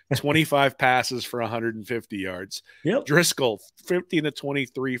 yards, 25 passes for 150 yards. Yep. Driscoll,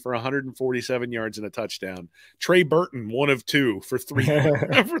 15-23 for 147 yards and a touchdown. Trey Burton, 1 of 2 for 3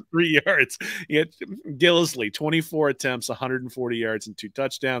 for 3 yards. Gillisley, 24 attempts, 140 yards and 2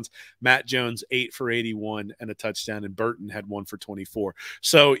 touchdowns. Matt Jones, 8 for 81 and a touchdown, and Burton had 1 for 24.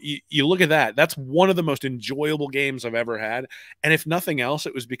 So you look at that. That's one of the most enjoyable games I've ever had. And if nothing else,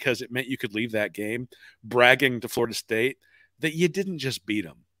 it was because it meant you could leave that game bragging to Florida State that you didn't just beat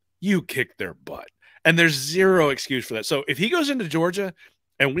them, you kicked their butt. And there's zero excuse for that. So if he goes into Georgia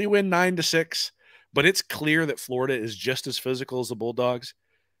and we win 9-6, but it's clear that Florida is just as physical as the Bulldogs,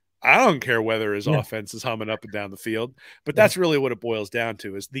 I don't care whether his offense is humming up and down the field. But that's really what it boils down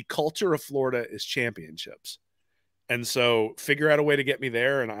to, is the culture of Florida is championships. And so figure out a way to get me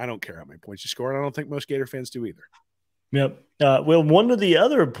there, and I don't care how many points you score, and I don't think most Gator fans do either. Yep. Well, one of the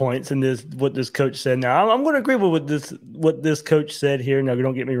other points in what this coach said. Now, I'm going to agree with what this coach said here. Now,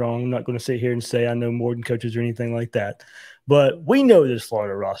 don't get me wrong. I'm not going to sit here and say I know more than coaches or anything like that. But we know this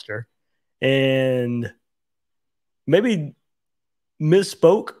Florida roster, and maybe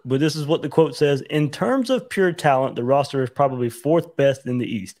misspoke, but this is what the quote says. In terms of pure talent, the roster is probably 4th best in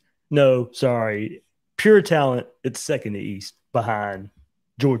the East. No, sorry. Pure talent, it's 2nd in the East behind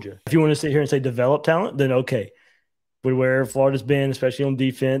Georgia. If you want to sit here and say develop talent, then okay. With where Florida's been, especially on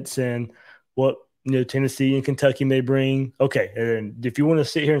defense, and what Tennessee and Kentucky may bring. Okay, and if you want to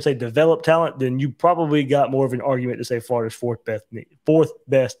sit here and say develop talent, then you probably got more of an argument to say Florida's 4th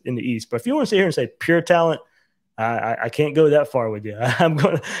best in the East. But if you want to sit here and say pure talent, I can't go that far with you. I'm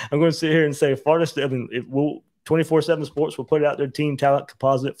going to sit here and say Florida. I mean, 24/7 Sports will put out their team talent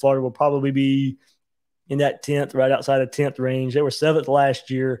composite. Florida will probably be in that 10th, right outside of 10th range. They were 7th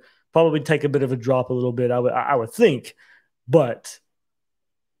last year. Probably take a bit of a drop a little bit, I would think. But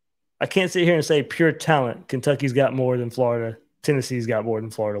I can't sit here and say pure talent. Kentucky's got more than Florida. Tennessee's got more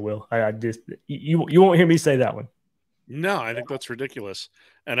than Florida will. You won't hear me say that one. No, I think that's ridiculous.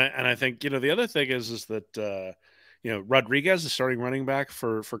 And I think, the other thing is that Rodriguez, the starting running back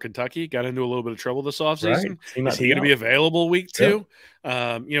for Kentucky, got into a little bit of trouble this offseason. Right. Is he going to be available week 2?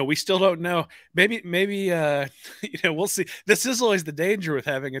 Yeah. We still don't know. Maybe we'll see. This is always the danger with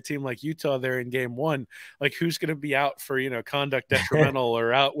having a team like Utah there in game 1. Like, who's going to be out for, conduct detrimental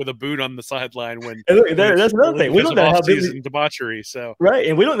or out with a boot on the sideline when that's another thing. We don't know how debauchery. So right,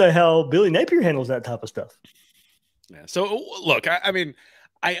 and we don't know how Billy Napier handles that type of stuff. Yeah. So look, I mean,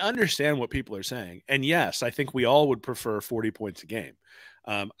 I understand what people are saying. And yes, I think we all would prefer 40 points a game.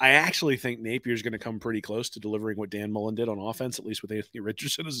 I actually think Napier's going to come pretty close to delivering what Dan Mullen did on offense, at least with Anthony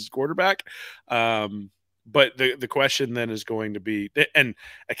Richardson as his quarterback. But the question then is going to be, and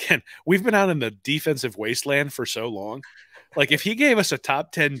again, we've been out in the defensive wasteland for so long. Like, if he gave us a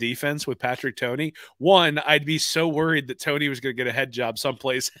top 10 defense with Patrick Toney, one, I'd be so worried that Toney was going to get a head job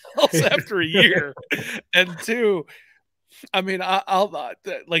someplace else after a year. And 2, I mean, I'll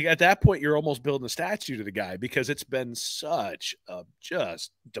like, at that point, you're almost building a statue to the guy, because it's been such a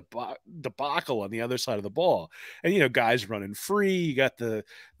just debacle on the other side of the ball. And, guys running free. You got the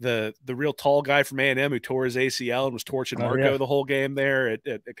real tall guy from A&M who tore his ACL and was torching Marco the whole game there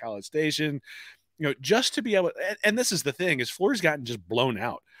at College Station. Just to be able – and this is the thing, is Florida's gotten just blown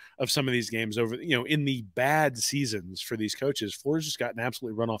out of some of these games over, in the bad seasons for these coaches. Florida's just gotten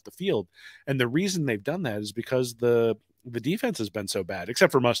absolutely run off the field. And the reason they've done that is because the defense has been so bad,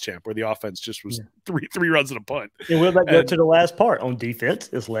 except for Muschamp, where the offense just was three runs and a punt. And we'll go to the last part. On defense,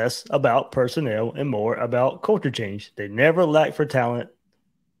 it's less about personnel and more about culture change. They never lack for talent.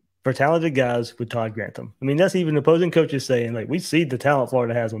 for talented guys with Todd Grantham. I mean, that's even opposing coaches saying, like, we see the talent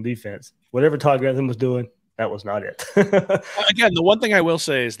Florida has on defense. Whatever Todd Grantham was doing, that was not it. Again, the one thing I will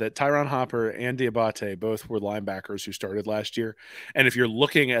say is that Tyron Hopper and Diabate both were linebackers who started last year. And if you're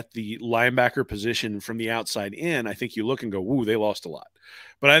looking at the linebacker position from the outside in, I think you look and go, "Ooh, they lost a lot."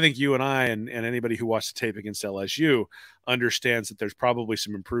 But I think you and I and anybody who watched the tape against LSU understands that there's probably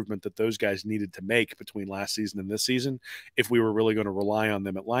some improvement that those guys needed to make between last season and this season if we were really going to rely on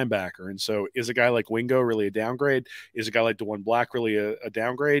them at linebacker. And so is a guy like Wingo really a downgrade? Is a guy like DeJuan Black really a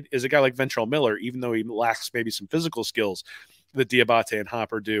downgrade? Is a guy like Ventrell Miller, even though he lacks maybe some physical skills that Diabate and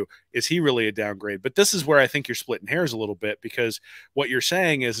Hopper do, is he really a downgrade? But this is where I think you're splitting hairs a little bit, because what you're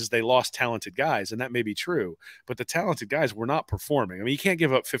saying is they lost talented guys, and that may be true, but the talented guys were not performing. I mean, you can't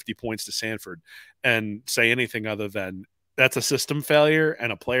give up 50 points to Sanford and say anything other than that's a system failure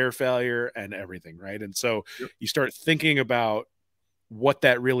and a player failure and everything, right? And so you start thinking about what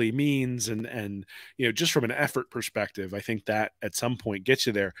that really means, and you know, just from an effort perspective, I think that at some point gets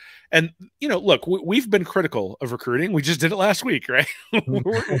you there. And you know, look, we've been critical of recruiting. We just did it last week, right?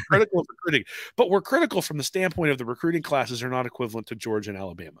 we're critical of recruiting, but we're critical from the standpoint of the recruiting classes are not equivalent to Georgia and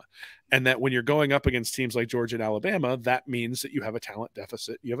Alabama, and that when you're going up against teams like Georgia and Alabama, that means that you have a talent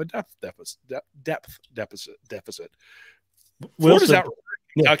deficit, you have a depth deficit. Florida's out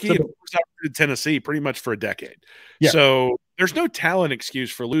Kentucky and out Tennessee pretty much for a decade. Yeah. So there's no talent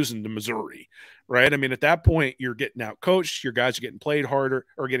excuse for losing to Missouri, right? I mean, at that point, you're getting out coached, your guys are getting played harder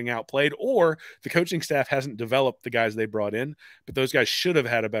or getting outplayed, or the coaching staff hasn't developed the guys they brought in, but those guys should have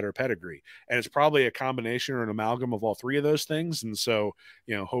had a better pedigree. And it's probably a combination or an amalgam of all three of those things. And so,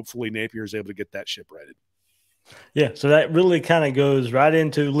 you know, hopefully Napier is able to get that ship righted. Yeah, so that really kind of goes right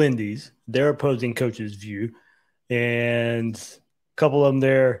into Lindy's, their opposing coach's view, and a couple of them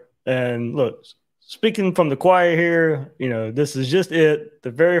there. And look, speaking from the choir here, you know, this is just it.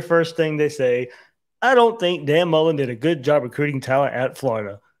 The very first thing they say, I don't think Dan Mullen did a good job recruiting talent at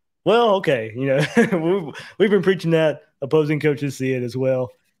Florida. Well, okay, you know, we've been preaching that. Opposing coaches see it as well.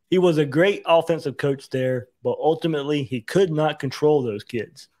 He was a great offensive coach there, but ultimately he could not control those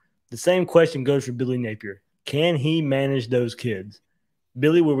kids. The same question goes for Billy Napier. Can he manage those kids?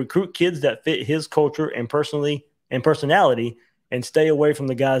 Billy will recruit kids that fit his culture and personality and stay away from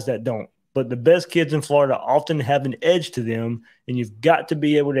the guys that don't. But the best kids in Florida often have an edge to them, and you've got to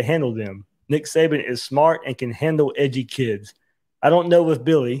be able to handle them. Nick Saban is smart and can handle edgy kids. I don't know if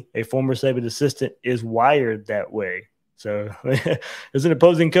Billy, a former Saban assistant, is wired that way. So as an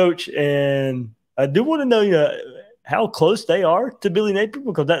opposing coach, and I do want to know, you know, how close they are to Billy Napier,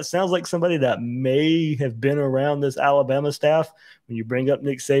 because that sounds like somebody that may have been around this Alabama staff when you bring up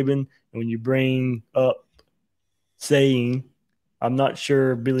Nick Saban and when you bring up saying, I'm not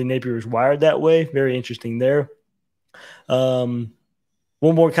sure Billy Napier is wired that way. Very interesting there. One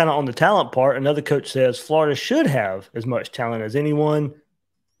more kind of on the talent part. Another coach says Florida should have as much talent as anyone.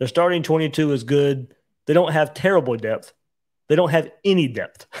 Their starting 22 is good. They don't have terrible depth. They don't have any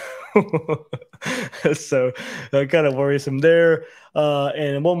depth. So kind of worrisome there.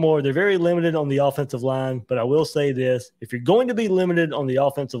 And one more, they're very limited on the offensive line. But I will say this, if you're going to be limited on the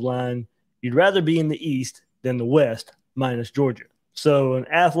offensive line, you'd rather be in the East than the West minus Georgia. So an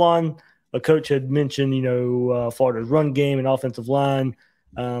Athlon, a coach had mentioned, you know, Florida's run game and offensive line.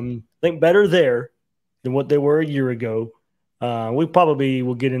 I think better there than what they were a year ago. We probably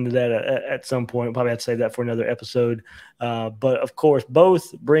will get into that at some point. We'll probably have to save that for another episode. But, of course,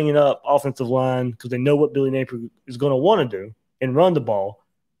 both bringing up offensive line because they know what Billy Napier is going to want to do and run the ball.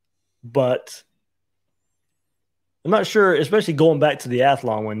 But I'm not sure, especially going back to the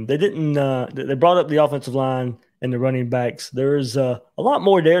Athlon one, they didn't they brought up the offensive line and the running backs. There's a lot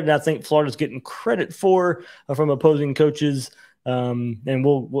more there than I think Florida's getting credit for from opposing coaches. And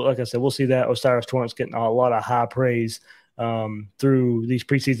we'll, like I said, we'll see that Osiris Torrance getting a lot of high praise through these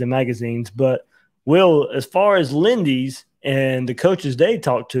preseason magazines. But, Will, as far as Lindy's and the coaches they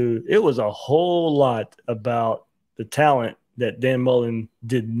talked to, it was a whole lot about the talent that Dan Mullen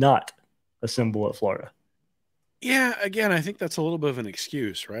did not assemble at Florida. Yeah, again, I think that's a little bit of an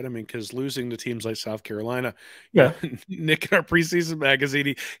excuse, right? I mean, because losing to teams like South Carolina, yeah. Nick in our preseason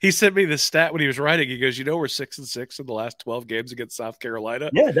magazine, he sent me this stat when he was writing. He goes, you know, we're 6-6 in the last 12 games against South Carolina.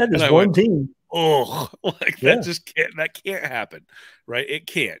 Yeah, that is one team. Oh, like that just can't happen, right? It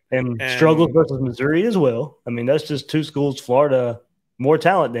can't. And struggles versus Missouri as well. I mean, that's just two schools, Florida, more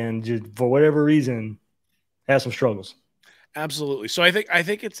talent than just for whatever reason has some struggles. Absolutely. So I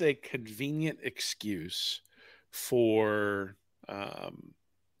think it's a convenient excuse for I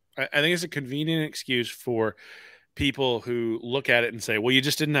think it's a convenient excuse for people who look at it and say, well, you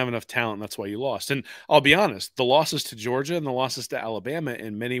just didn't have enough talent. That's why you lost. And I'll be honest, the losses to Georgia and the losses to Alabama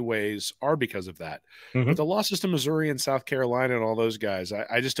in many ways are because of that. But the losses to Missouri and South Carolina and all those guys,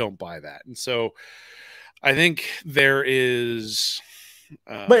 I just don't buy that. And so I think there is.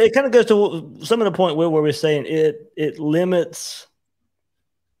 But it kind of goes to some of the point where we're saying it limits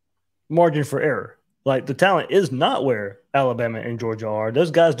margin for error. Like the talent is not where Alabama and Georgia are.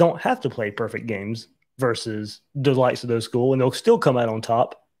 Those guys don't have to play perfect games versus the likes of those schools, and they'll still come out on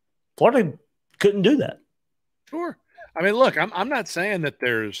top. Florida couldn't do that. Sure. I mean, look, I'm not saying that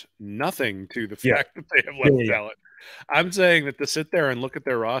there's nothing to the fact that they have less talent. I'm saying that to sit there and look at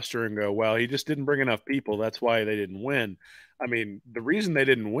their roster and go, well, he just didn't bring enough people. That's why they didn't win. I mean, the reason they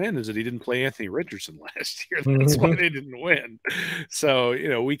didn't win is that he didn't play Anthony Richardson last year. That's why they didn't win. So,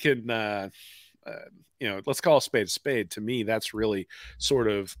 we can, let's call a spade a spade. To me, that's really sort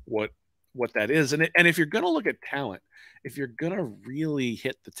of what that is. And if you're going to look at talent, if you're going to really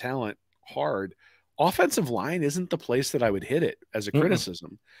hit the talent hard, offensive line isn't the place that I would hit it as a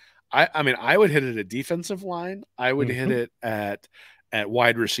criticism. I mean, I would hit it at defensive line. I would hit it at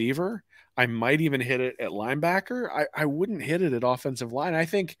wide receiver. I might even hit it at linebacker. I wouldn't hit it at offensive line. I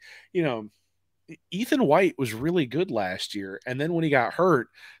think, Ethan White was really good last year. And then when he got hurt,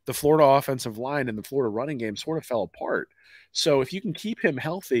 the Florida offensive line and the Florida running game sort of fell apart. So if you can keep him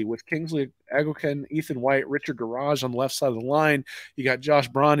healthy with Kingsley Eguakun, Ethan White, Richard Garage on the left side of the line, you got Josh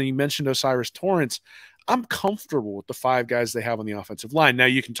Braun, and you mentioned Osiris Torrance. I'm comfortable with the 5 guys they have on the offensive line. Now,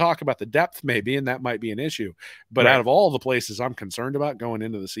 you can talk about the depth maybe, and that might be an issue. But out of all the places I'm concerned about going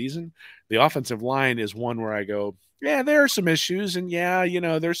into the season, the offensive line is one where I go, yeah, there are some issues, and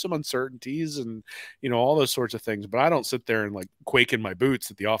there's some uncertainties and, all those sorts of things. But I don't sit there and like quake in my boots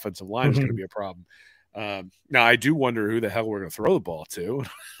that the offensive line is going to be a problem. Now I do wonder who the hell we're going to throw the ball to.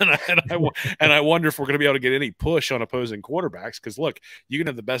 and I wonder if we're going to be able to get any push on opposing quarterbacks. Cause look, you can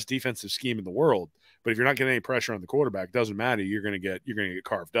have the best defensive scheme in the world, but if you're not getting any pressure on the quarterback, it doesn't matter. You're going to get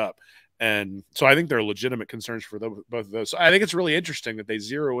carved up. And so I think there are legitimate concerns for both of those. So I think it's really interesting that they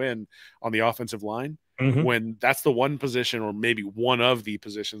zero in on the offensive line when that's the one position, or maybe one of the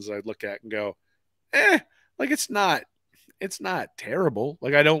positions I'd look at and go, like it's not terrible.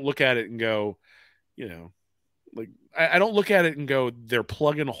 Like I don't look at it and go, like I don't look at it and go, they're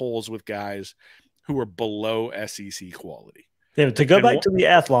plugging holes with guys who are below SEC quality. Yeah, to go back to the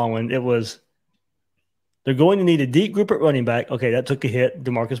Athlon one, it was they're going to need a deep group at running back. Okay, that took a hit.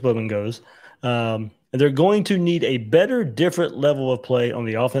 DeMarcus Bowman goes. And they're going to need a better, different level of play on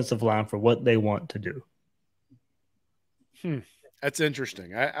the offensive line for what they want to do. That's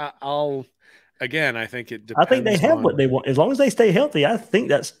interesting. Again, I think it depends. I think they have what they want. As long as they stay healthy, I think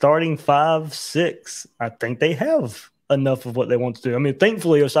that starting 5, 6, I think they have enough of what they want to do. I mean,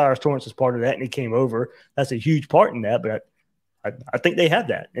 thankfully, Osiris Torrance is part of that, and he came over. That's a huge part in that, but I think they have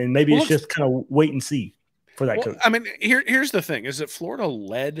that. And maybe it's just kind of wait and see for that coach. I mean, here's the thing, is that Florida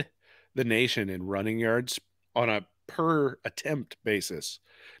led the nation in running yards on a per attempt basis,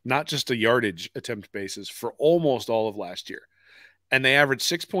 not just a yardage attempt basis, for almost all of last year. And they averaged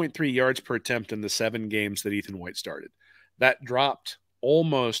 6.3 yards per attempt in the 7 games that Ethan White started. That dropped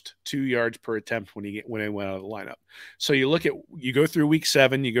almost 2 yards per attempt when he went out of the lineup. So you go through week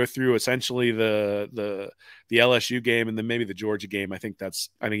 7, you go through essentially the LSU game and then maybe the Georgia game. I think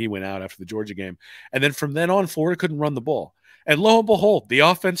he went out after the Georgia game. And then from then on, Florida couldn't run the ball. And lo and behold, the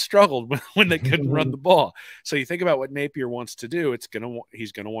offense struggled when they couldn't run the ball. So you think about what Napier wants to do, he's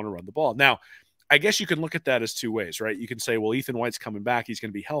going to want to run the ball. Now, I guess you can look at that as 2 ways, right? You can say, well, Ethan White's coming back. He's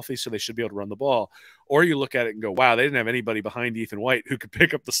going to be healthy, so they should be able to run the ball. Or you look at it and go, wow, they didn't have anybody behind Ethan White who could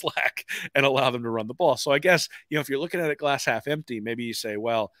pick up the slack and allow them to run the ball. So I guess, if you're looking at it glass half empty, maybe you say,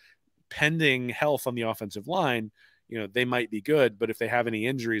 well, pending health on the offensive line, they might be good, but if they have any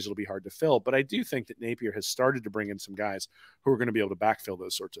injuries, it'll be hard to fill. But I do think that Napier has started to bring in some guys who are going to be able to backfill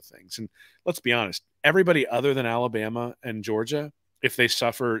those sorts of things. And let's be honest, everybody other than Alabama and Georgia, if they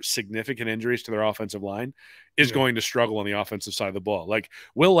suffer significant injuries to their offensive line, is going to struggle on the offensive side of the ball. Like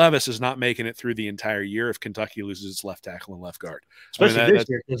Will Levis is not making it through the entire year if Kentucky loses its left tackle and left guard. Especially this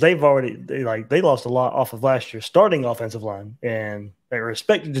year, because they lost a lot off of last year's starting offensive line, and they were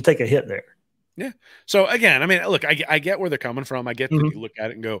expected to take a hit there. Yeah. So again, I mean, look, I get where they're coming from. I get that you look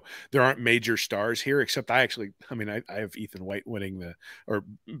at it and go, there aren't major stars here, except I have Ethan White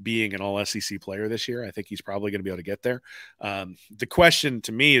being an all SEC player this year. I think he's probably going to be able to get there. The question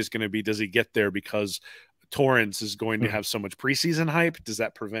to me is going to be, does he get there because Torrance is going to have so much preseason hype? Does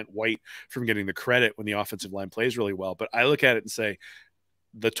that prevent White from getting the credit when the offensive line plays really well? But I look at it and say,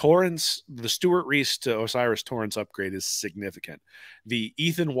 the Stuart Reese to Osiris Torrance upgrade is significant. The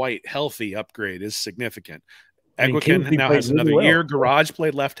Ethan White healthy upgrade is significant. I mean, Egwekin now played has really another well. year. Garage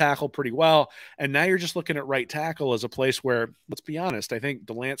played left tackle pretty well. And now you're just looking at right tackle as a place where, let's be honest, I think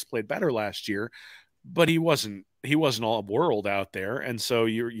DeLance played better last year, but he wasn't all world out there. And so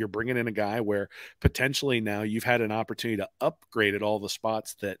you're bringing in a guy where potentially now you've had an opportunity to upgrade at all the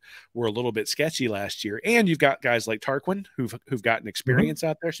spots that were a little bit sketchy last year. And you've got guys like Tarquin who've gotten experience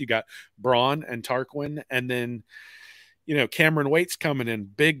out there. So you got Braun and Tarquin, and then, you know, Cameron Waite's coming in,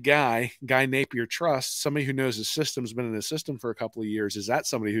 big guy Napier trusts, somebody who knows his system's been in his system for a couple of years. Is that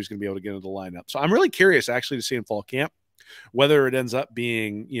somebody who's going to be able to get into the lineup? So I'm really curious actually to see in fall camp whether it ends up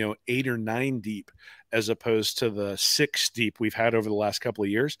being, you know, 8 or 9 deep as opposed to the 6 deep we've had over the last couple of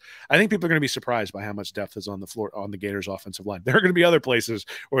years. I think people are going to be surprised by how much depth is on the floor on the Gators offensive line. There are going to be other places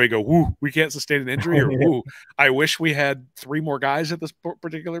where you go, whoo, we can't sustain an injury, or whoo, I wish we had 3 more guys at this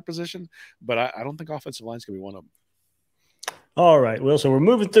particular position, but I don't think offensive line is going to be one of them. All right. Well, so we're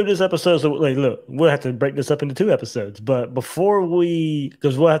moving through this episode. So, like, look, we'll have to break this up into 2 episodes. But before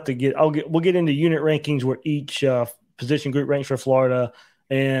because we'll have to we'll get into unit rankings where each position group ranks for Florida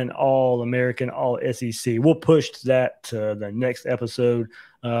and all American, all SEC. We'll push that to the next episode.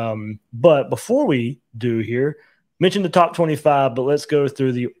 But before we do here, mention the top 25, but let's go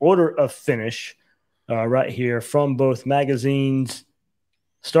through the order of finish right here from both magazines,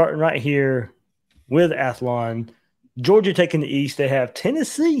 starting right here with Athlon. Georgia taking the East. They have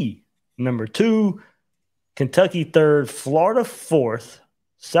Tennessee number 2, Kentucky 3rd, Florida 4th,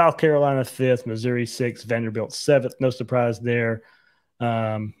 South Carolina 5th, Missouri 6th, Vanderbilt 7th. No surprise there.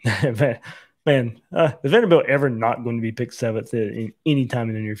 The Vanderbilt ever not going to be picked 7th in any time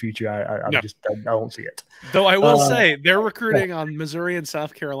in the near future? I don't see it. Though I will say they're recruiting on Missouri and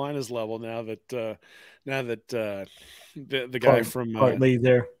South Carolina's level now that the guy from Lee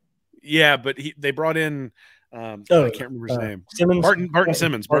there. Yeah, but they brought in. I can't remember his name. Simmons? Barton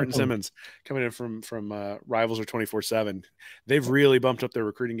Simmons coming in from Rivals or 24/7. They've really bumped up their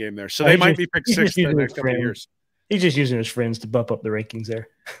recruiting game there, so they might be picked 6th in the next couple of years. He's just using his friends to bump up the rankings there.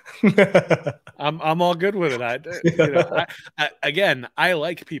 I'm all good with it. Again, I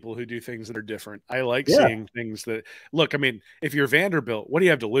like people who do things that are different. I like seeing things that look. I mean, if you're Vanderbilt, what do you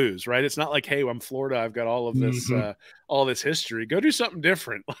have to lose, right? It's not like, hey, I'm Florida. I've got all of this, all this history. Go do something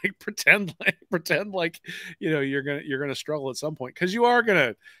different. Like pretend like you're gonna struggle at some point, because you are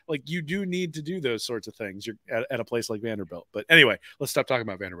gonna, like, you do need to do those sorts of things. You're at a place like Vanderbilt. But anyway, let's stop talking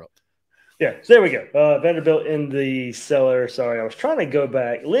about Vanderbilt. Yeah, so there we go. Vanderbilt in the cellar. Sorry, I was trying to go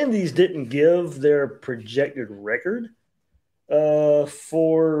back. Lindy's didn't give their projected record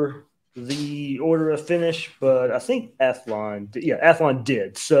for the order of finish, but I think Athlon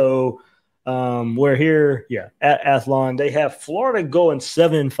did. So we're here, at Athlon. They have Florida going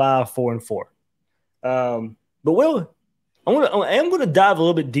 7-5, 4-4. But I am going to dive a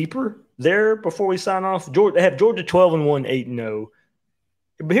little bit deeper there before we sign off. They have Georgia 12-1, 8-0.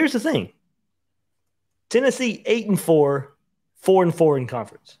 But here's the thing. Tennessee 8-4, 4-4 in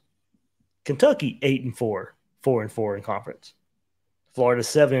conference. Kentucky 8-4, 4-4 in conference. Florida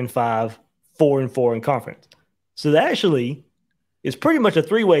 7-5, 4-4 in conference. So that actually is pretty much a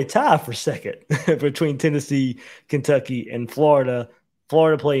 3-way tie for second between Tennessee, Kentucky, and Florida.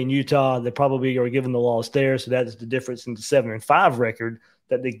 Florida playing Utah. They probably are given the loss there, so that is the difference in the 7-5 record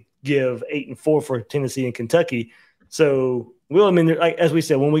that they give 8-4 for Tennessee and Kentucky. So, well, I mean, like, as we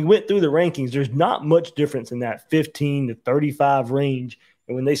said, when we went through the rankings, there's not much difference in that 15 to 35 range.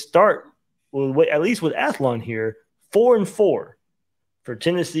 And when they start, well, at least with Athlon here, 4-4 for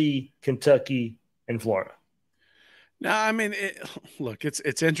Tennessee, Kentucky, and Florida. No, I mean,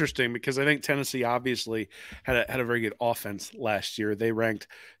 it's interesting because I think Tennessee obviously had a very good offense last year. They ranked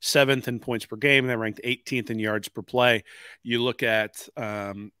 7th in points per game. They ranked 18th in yards per play. You look at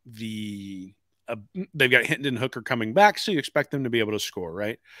they've got Hinton and Hooker coming back, so you expect them to be able to score,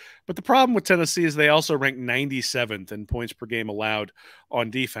 right? But the problem with Tennessee is they also ranked 97th in points per game allowed on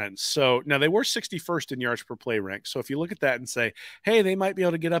defense. So now they were 61st in yards per play rank. So if you look at that and say, hey, they might be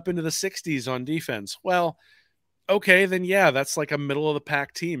able to get up into the 60s on defense, well, okay, then yeah, that's like a middle of the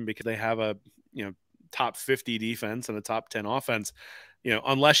pack team because they have a top 50 defense and a top 10 offense.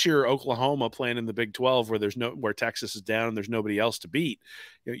 Unless you're Oklahoma playing in the Big 12 where Texas is down and there's nobody else to beat,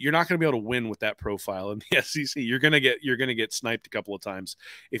 you're not going to be able to win with that profile in the SEC. You're going to get sniped a couple of times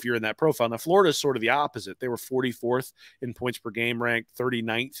if you're in that profile. Now Florida is sort of the opposite. They were 44th in points per game rank,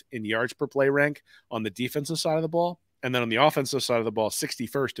 39th in yards per play rank on the defensive side of the ball. And then on the offensive side of the ball,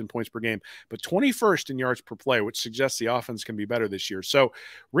 61st in points per game, but 21st in yards per play, which suggests the offense can be better this year. So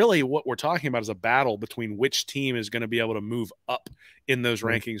really what we're talking about is a battle between which team is going to be able to move up in those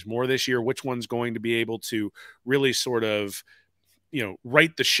rankings more this year, which one's going to be able to really sort of,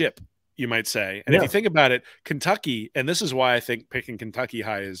 right the ship, you might say. And if you think about it, Kentucky, and this is why I think picking Kentucky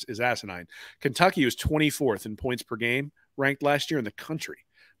high is asinine. Kentucky was 24th in points per game ranked last year in the country,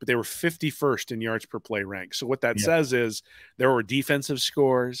 but they were 51st in yards per play ranked. So what that says is there were defensive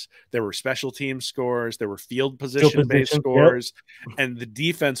scores, there were special team scores, there were field position-based scores, and the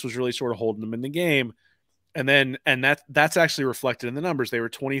defense was really sort of holding them in the game. And that's actually reflected in the numbers. They were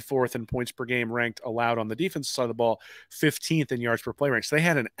 24th in points per game ranked allowed on the defensive side of the ball, 15th in yards per play ranked. So they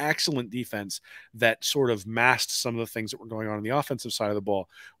had an excellent defense that sort of masked some of the things that were going on the offensive side of the ball.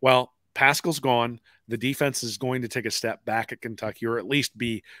 Well, Pascal's gone. The defense is going to take a step back at Kentucky, or at least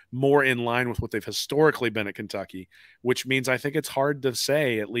be more in line with what they've historically been at Kentucky, which means I think it's hard to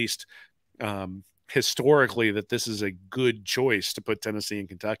say, at least historically, that this is a good choice to put Tennessee and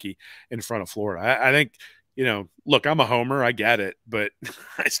Kentucky in front of Florida. I think, look, I'm a homer. I get it. But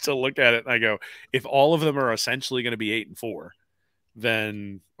I still look at it and I go, if all of them are essentially going to be 8-4,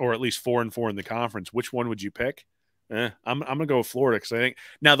 then, or at least 4-4 in the conference, which one would you pick? I'm going to go with Florida, because I think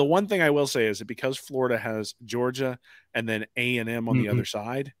now the one thing I will say is that because Florida has Georgia and then A&M on the other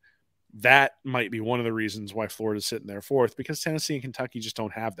side, that might be one of the reasons why Florida's sitting there fourth, because Tennessee and Kentucky just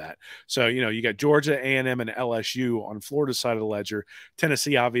don't have that. So, you got Georgia, A&M, and LSU on Florida's side of the ledger.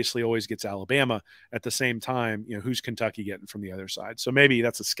 Tennessee obviously always gets Alabama. At the same time, who's Kentucky getting from the other side? So maybe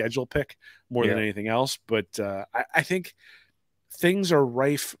that's a schedule pick more than anything else. But I think things are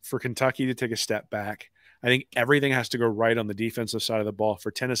rife for Kentucky to take a step back. I think everything has to go right on the defensive side of the ball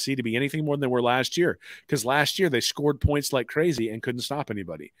for Tennessee to be anything more than they were last year, because last year they scored points like crazy and couldn't stop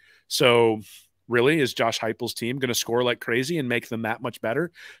anybody. So really, is Josh Heupel's team going to score like crazy and make them that much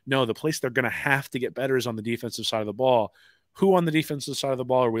better? No, the place they're going to have to get better is on the defensive side of the ball. Who on the defensive side of the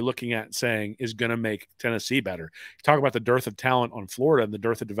ball are we looking at saying is going to make Tennessee better? You talk about the dearth of talent on Florida and the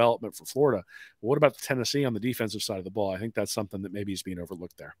dearth of development for Florida. What about Tennessee on the defensive side of the ball? I think that's something that maybe is being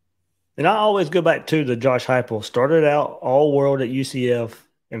overlooked there. And I always go back to the Josh Heupel. Started out all world at UCF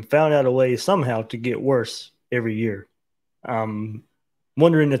and found out a way somehow to get worse every year.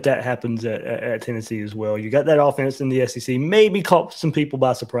 Wondering if that happens at Tennessee as well. You got that offense in the SEC, maybe caught some people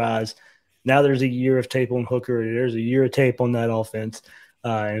by surprise. Now there's a year of tape on Hooker. There's a year of tape on that offense.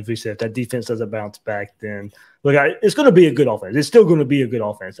 And as we said, if that defense doesn't bounce back, then look, it's going to be a good offense. It's still going to be a good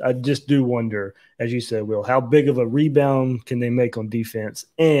offense. I just do wonder, as you said, Will, how big of a rebound can they make on defense?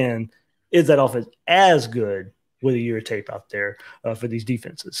 And is that offense as good with a year of tape out there for these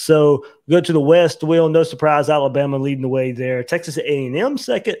defenses? So go to the West, Will. No surprise, Alabama leading the way there. Texas A&M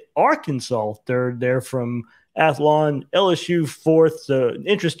second, Arkansas third there from Athlon, LSU fourth. So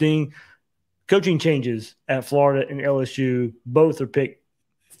interesting coaching changes at Florida and LSU. Both are picked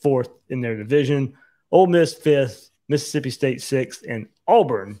fourth in their division. Ole Miss fifth, Mississippi State sixth, and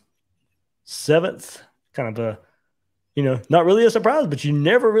Auburn seventh. Kind of a not really a surprise, but you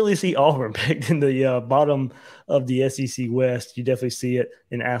never really see Auburn picked in the bottom of the SEC West. You definitely see it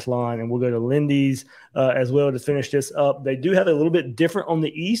in Athlon, and we'll go to Lindy's as well to finish this up. They do have it a little bit different on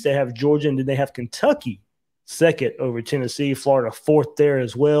the East. They have Georgia, and then they have Kentucky second over Tennessee, Florida fourth there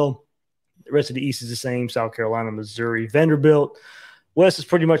as well. The rest of the East is the same: South Carolina, Missouri, Vanderbilt. West is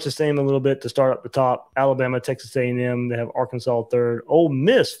pretty much the same a little bit to start up the top. Alabama, Texas A&M. They have Arkansas third, Ole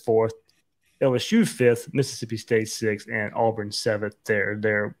Miss fourth, LSU fifth, Mississippi State sixth, and Auburn seventh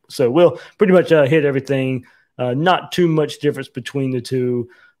there. So we'll pretty much hit everything. Not too much difference between the two.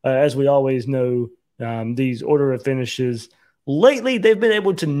 As we always know, these order of finishes, lately they've been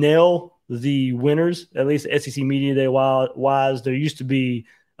able to nail the winners, at least SEC Media Day wise. There used to be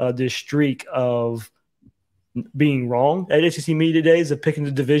this streak of being wrong at SEC Media Days of picking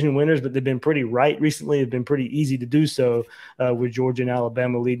the division winners, but they've been pretty right recently. It's been pretty easy to do so with Georgia and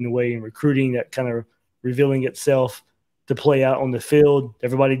Alabama leading the way in recruiting, that kind of revealing itself to play out on the field.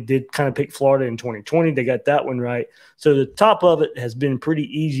 Everybody did kind of pick Florida in 2020. They got that one right. So the top of it has been pretty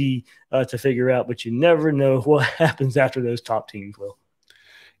easy to figure out, but you never know what happens after those top teams will.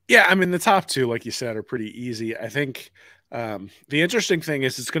 Yeah, I mean, the top two, like you said, are pretty easy. I think the interesting thing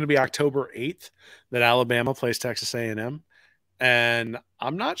is it's going to be October 8th that Alabama plays Texas A&M. And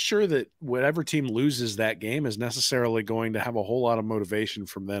I'm not sure that whatever team loses that game is necessarily going to have a whole lot of motivation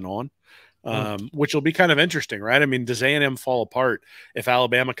from then on, which will be kind of interesting, right? I mean, does A&M fall apart if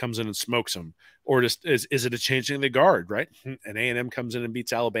Alabama comes in and smokes them? Or just is it a changing of the guard, right? And A&M comes in and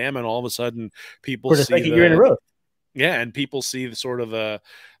beats Alabama, and all of a sudden people for the second year in a row. Yeah, and people see the sort of the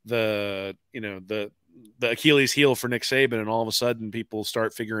the Achilles heel for Nick Saban, and all of a sudden people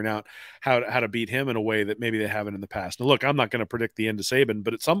start figuring out how to beat him in a way that maybe they haven't in the past. Now, look, I'm not going to predict the end of Saban,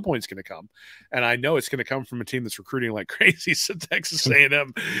 but at some point it's going to come, and I know it's going to come from a team that's recruiting like crazy. So Texas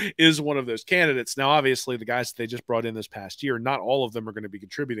A&M is one of those candidates. Now, obviously, the guys that they just brought in this past year, not all of them are going to be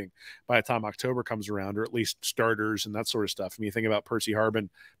contributing by the time October comes around, or at least starters and that sort of stuff. I mean, you think about Percy Harvin,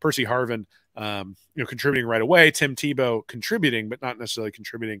 contributing right away. Tim Tebow contributing, but not necessarily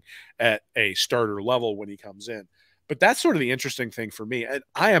contributing at a starter level when he comes in. But that's sort of the interesting thing for me. And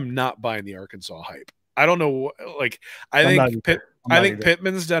I am not buying the Arkansas hype. I don't know. Like, I think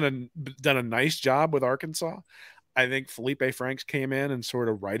Pittman's done a nice job with Arkansas. I think Felipe Franks came in and sort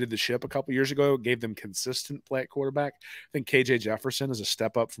of righted the ship a couple years ago, gave them consistent play at quarterback. I think KJ Jefferson is a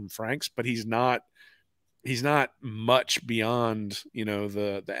step up from Franks, but he's not much beyond,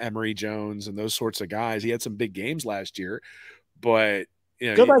 the Emory Jones and those sorts of guys. He had some big games last year, but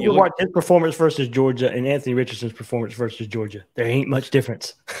go back and watch his performance versus Georgia and Anthony Richardson's performance versus Georgia. There ain't much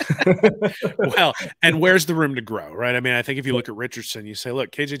difference. Well, and where's the room to grow, right? I mean, I think if you look at Richardson, you say, look,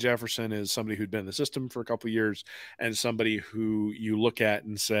 KJ Jefferson is somebody who'd been in the system for a couple of years, and somebody who you look at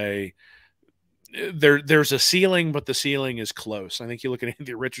and say, there's a ceiling, but the ceiling is close. I think you look at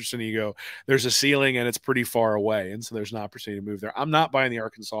Anthony Richardson and you go, there's a ceiling and it's pretty far away. And so there's an opportunity to move there. I'm not buying the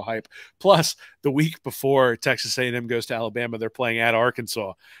Arkansas hype. Plus, the week before Texas A&M goes to Alabama, they're playing at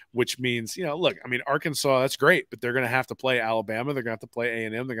Arkansas, which means, look, I mean, Arkansas, that's great, but they're going to have to play Alabama. They're going to have to play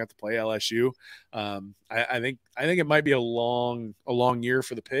A&M. They're going to have to play LSU. I think it might be a long year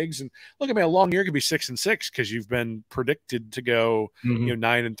for the Pigs. And look, I mean, a long year could be 6-6 because you've been predicted to go,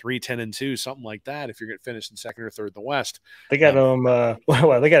 9-3, 10-2, something like that. If you're going to finish in second or third in the West, they got them.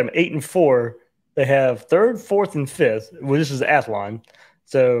 They got them 8-4. They have third, fourth, and fifth. Well, this is Athlon.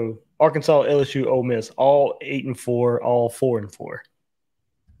 So Arkansas, LSU, Ole Miss, all 8-4, all 4-4.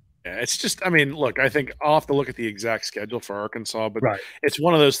 Yeah, it's just, I mean, look, I think I'll have to look at the exact schedule for Arkansas, but It's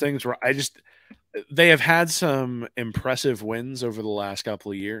one of those things where they have had some impressive wins over the last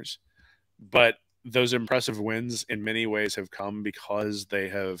couple of years, but those impressive wins in many ways have come because they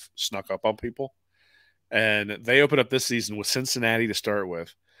have snuck up on people. And they open up this season with Cincinnati to start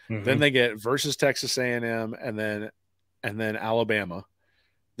with. Then they get versus Texas A&M and then Alabama.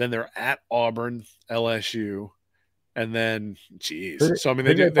 Then they're at Auburn, LSU, and then So I mean,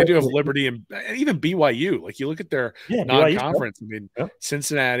 they do have Liberty and even BYU. Like, you look at their non-conference. I mean,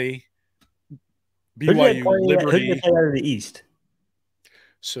 Cincinnati, BYU, Liberty. Who do they play out of the East?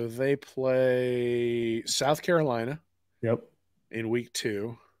 So they play South Carolina. Yep. In week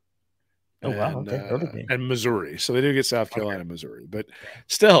 2. Oh, wow. Okay. And Missouri. So they do get South Carolina, Missouri. But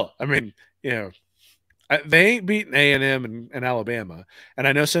still, I mean, they ain't beating A&M and Alabama. And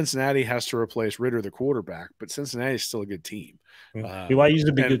I know Cincinnati has to replace Ritter, the quarterback, but Cincinnati is still a good team. BYU's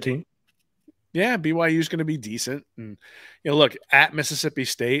a good team. Yeah, BYU is going to be decent. And, look, at Mississippi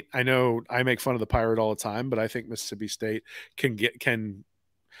State, I know I make fun of the Pirate all the time, but I think Mississippi State can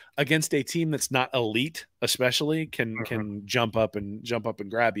against a team that's not elite, especially can jump up and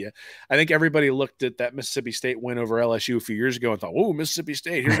grab you. I think everybody looked at that Mississippi State win over LSU a few years ago and thought, "Oh, Mississippi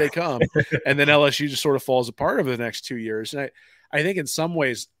State, here they come," and then LSU just sort of falls apart over the next 2 years. And I think in some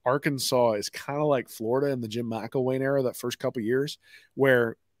ways Arkansas is kind of like Florida in the Jim McElwain era, that first couple of years,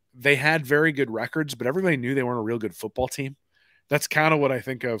 where they had very good records, but everybody knew they weren't a real good football team. That's kind of what I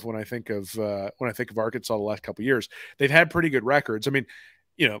think of when I think of Arkansas the last couple of years. They've had pretty good records. I mean,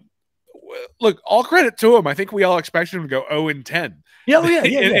 look, all credit to them. I think we all expected them to go 0-10. Yeah.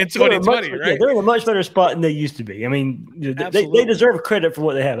 In 2020, right? They're in a much better spot than they used to be. I mean, they deserve credit for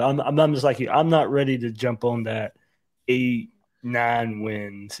what they have. I'm just like you. I'm not ready to jump on that 8-9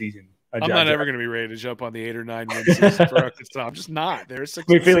 win season. I'm not ever going to be ready to jump on the 8 or 9 win season for Arkansas. I'm just not. There's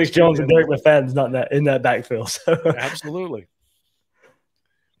Felix Jones and Derek McFadden's not in that backfield. So. Absolutely.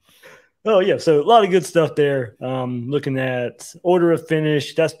 Oh yeah, so a lot of good stuff there. Looking at order of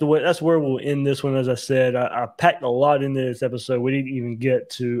finish, that's where we'll end this one. As I said, I packed a lot into this episode. We didn't even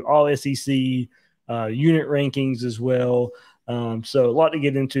get to all SEC unit rankings as well. So a lot to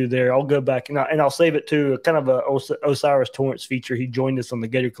get into there. I'll go back and I'll save it to kind of a Osiris Torrance feature. He joined us on the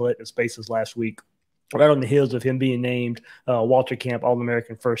Gator Collective Spaces last week, right on the heels of him being named Walter Camp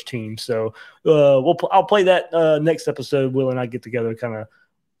All-American First Team. So I'll play that next episode. Will and I get together, kind of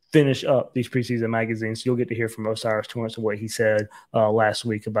finish up these preseason magazines. So you'll get to hear from Osiris Torrance and what he said last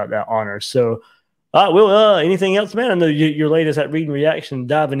week about that honor. So, Will, anything else, man? I know your latest at Reading Reaction,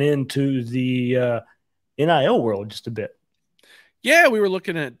 diving into the NIL world just a bit. Yeah, we were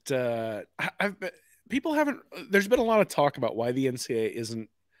looking at there's been a lot of talk about why the NCAA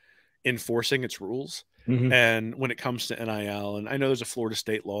enforcing its rules. And when it comes to NIL, and I know there's a Florida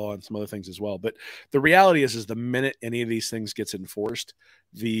state law and some other things as well, but the reality is the minute any of these things gets enforced,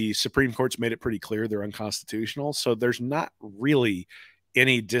 the Supreme Court's made it pretty clear they're unconstitutional. So there's not really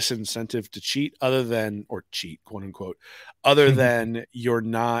any disincentive to cheat other than, or cheat, quote unquote, other than you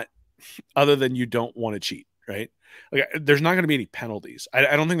don't want to cheat, right? Like, there's not going to be any penalties.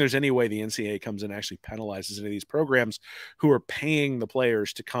 I don't think there's any way the NCAA comes in and actually penalizes any of these programs who are paying the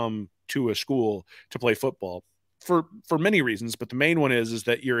players to come to a school to play football for many reasons. But the main one is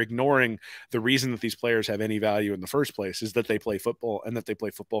that you're ignoring the reason that these players have any value in the first place is that they play football and that they play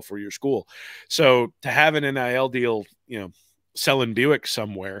football for your school. So to have an NIL deal, selling Buick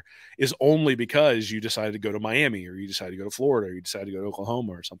somewhere is only because you decided to go to Miami, or you decided to go to Florida, or you decided to go to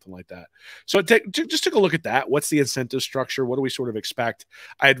Oklahoma or something like that. So just take a look at that. What's the incentive structure? What do we sort of expect?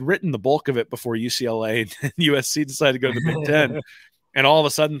 I had written the bulk of it before UCLA and USC decided to go to the Big Ten. And all of a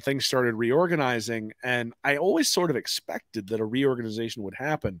sudden things started reorganizing. And I always sort of expected that a reorganization would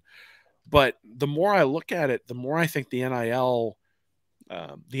happen. But the more I look at it, the more I think the NIL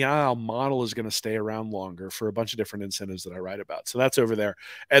model is going to stay around longer for a bunch of different incentives that I write about. So that's over there.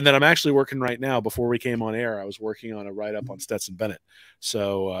 And then I'm actually working right now. Before we came on air, I was working on a write-up on Stetson Bennett.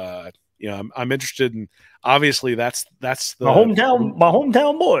 So, I'm interested in, obviously that's the my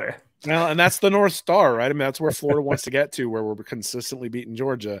hometown boy. Well, and that's the North Star, right? I mean, that's where Florida wants to get to, where we're consistently beating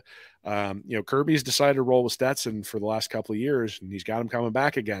Georgia. Kirby's decided to roll with Stetson for the last couple of years, and he's got him coming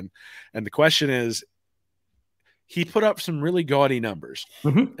back again. And the question is, he put up some really gaudy numbers.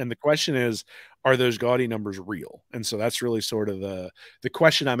 And the question is, are those gaudy numbers real? And so that's really sort of the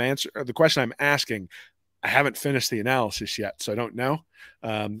question I'm asking. I haven't finished the analysis yet, so I don't know,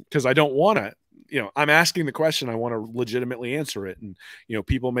 because I don't want to. I'm asking the question. I want to legitimately answer it. And,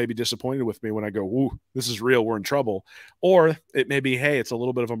 people may be disappointed with me when I go, "Ooh, this is real. We're in trouble." Or it may be, "Hey, it's a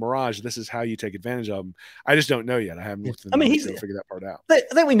little bit of a mirage. This is how you take advantage of them." I just don't know yet. I haven't looked at the to figure that part out. I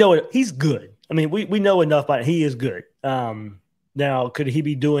think we know it. He's good. I mean, we know enough about it. He is good. Now, could he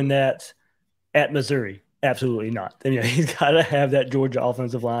be doing that at Missouri? Absolutely not. I mean, he's got to have that Georgia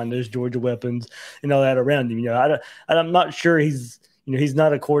offensive line, those Georgia weapons, and all that around him. I'm not sure he's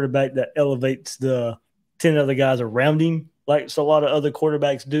not a quarterback that elevates the 10 other guys around him like a lot of other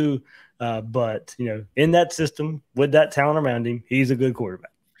quarterbacks do. But in that system with that talent around him, he's a good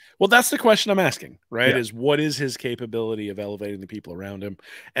quarterback. Well, that's the question I'm asking, right? Yeah. Is what is his capability of elevating the people around him?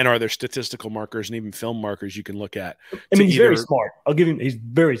 And are there statistical markers and even film markers you can look at? I mean, he's very smart. I'll give him, he's a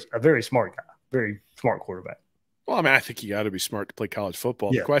very smart guy, very smart quarterback. Well, I mean, I think you got to be smart to play college football.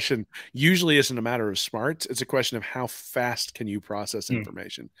 Yeah. The question usually isn't a matter of smarts. It's a question of how fast can you process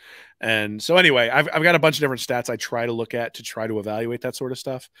information. And so anyway, I've got a bunch of different stats I try to look at to try to evaluate that sort of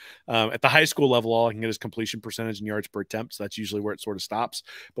stuff. At the high school level, all I can get is completion percentage and yards per attempt. So that's usually where it sort of stops.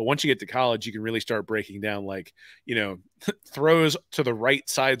 But once you get to college, you can really start breaking down, like, throws to the right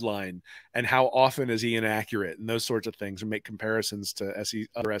sideline and how often is he inaccurate and those sorts of things, and make comparisons to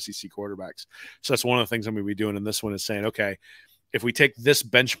other SEC quarterbacks. So that's one of the things I'm going to be doing in this one, is saying, okay, if we take this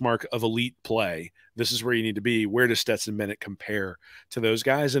benchmark of elite play, this is where you need to be. Where does Stetson Bennett compare to those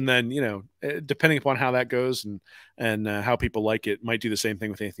guys? And then, depending upon how that goes and how people like it, might do the same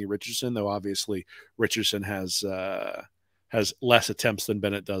thing with Anthony Richardson, though obviously Richardson has less attempts than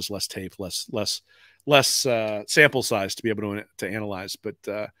Bennett does, less tape, less sample size to be able to analyze. But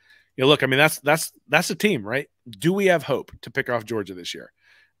look, I mean, that's a team, right? Do we have hope to pick off Georgia this year?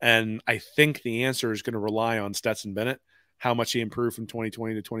 And I think the answer is going to rely on Stetson Bennett, how much he improved from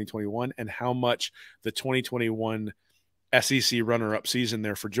 2020 to 2021, and how much the 2021 SEC runner-up season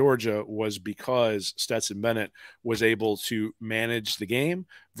there for Georgia was because Stetson Bennett was able to manage the game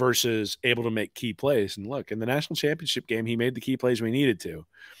versus able to make key plays. And look, in the national championship game, he made the key plays we needed to.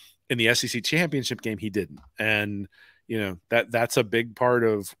 In the SEC championship game, he didn't. And that's a big part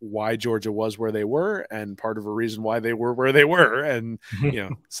of why Georgia was where they were, and part of a reason why they were where they were. And,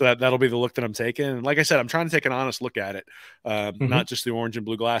 so that'll be the look that I'm taking. And like I said, I'm trying to take an honest look at it, not just the orange and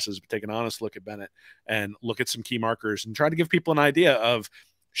blue glasses, but take an honest look at Bennett and look at some key markers and try to give people an idea of,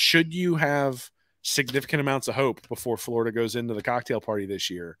 should you have significant amounts of hope before Florida goes into the cocktail party this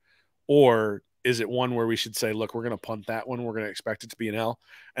year? Or is it one where we should say, look, we're going to punt that one. We're going to expect it to be an L,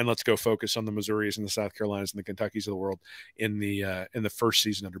 and let's go focus on the Missouris and the South Carolinas and the Kentuckys of the world in the first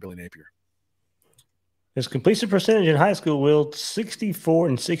season under Billy Napier. His completion percentage in high school, Will, 64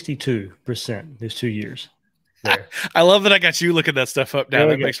 and 62% these 2 years. I love that I got you looking that stuff up now.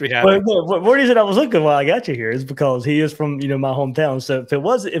 That makes me happy. What reason I was looking while I got you here is because he is from my hometown. So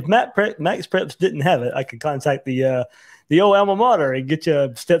if Max Preps didn't have it, I could contact the the old alma mater and get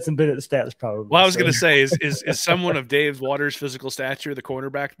you Stetson Bennett stats probably. Well, I was going to say, is someone of Dave Waters' physical stature the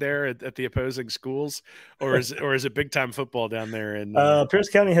cornerback there at the opposing schools, or is it big time football down there? And Pierce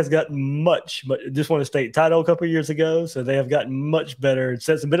County has gotten much, but just won a state title a couple of years ago, so they have gotten much better.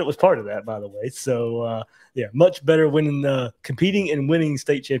 Stetson Bennett was part of that, by the way. So yeah, much better winning, competing and winning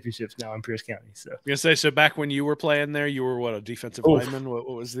state championships now in Pierce County. So I'm going to say, so back when you were playing there, you were what, a defensive lineman? What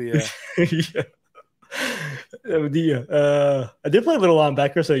was the? Yeah. I did play a little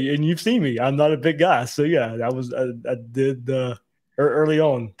linebacker, so and you've seen me. I'm not a big guy, so yeah, I did early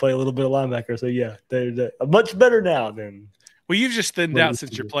on play a little bit of linebacker. So yeah, they're much better now than. Well, you've just thinned out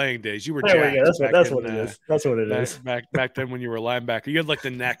since your playing days. You were jacked. That's what it is. That's what it is. Back then when you were a linebacker, you had like the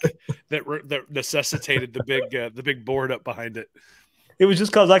neck that necessitated the big board up behind it. It was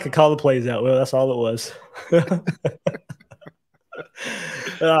just because I could call the plays out. Well, that's all it was.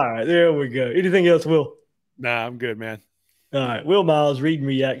 All right, there we go. Anything else, Will? Nah, I'm good, man. All right, Will Miles,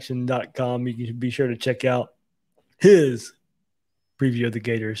 readandreaction.com. You can be sure to check out his preview of the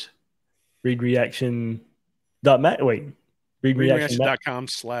Gators. Readreaction.mag. Wait,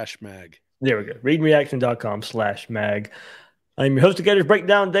 readreaction.com/mag. There we go. Readreaction.com/mag. I'm your host of Gators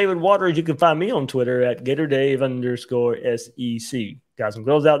Breakdown, David Waters. You can find me on Twitter at GatorDave_SEC. Guys and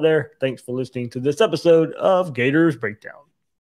girls out there, thanks for listening to this episode of Gators Breakdown.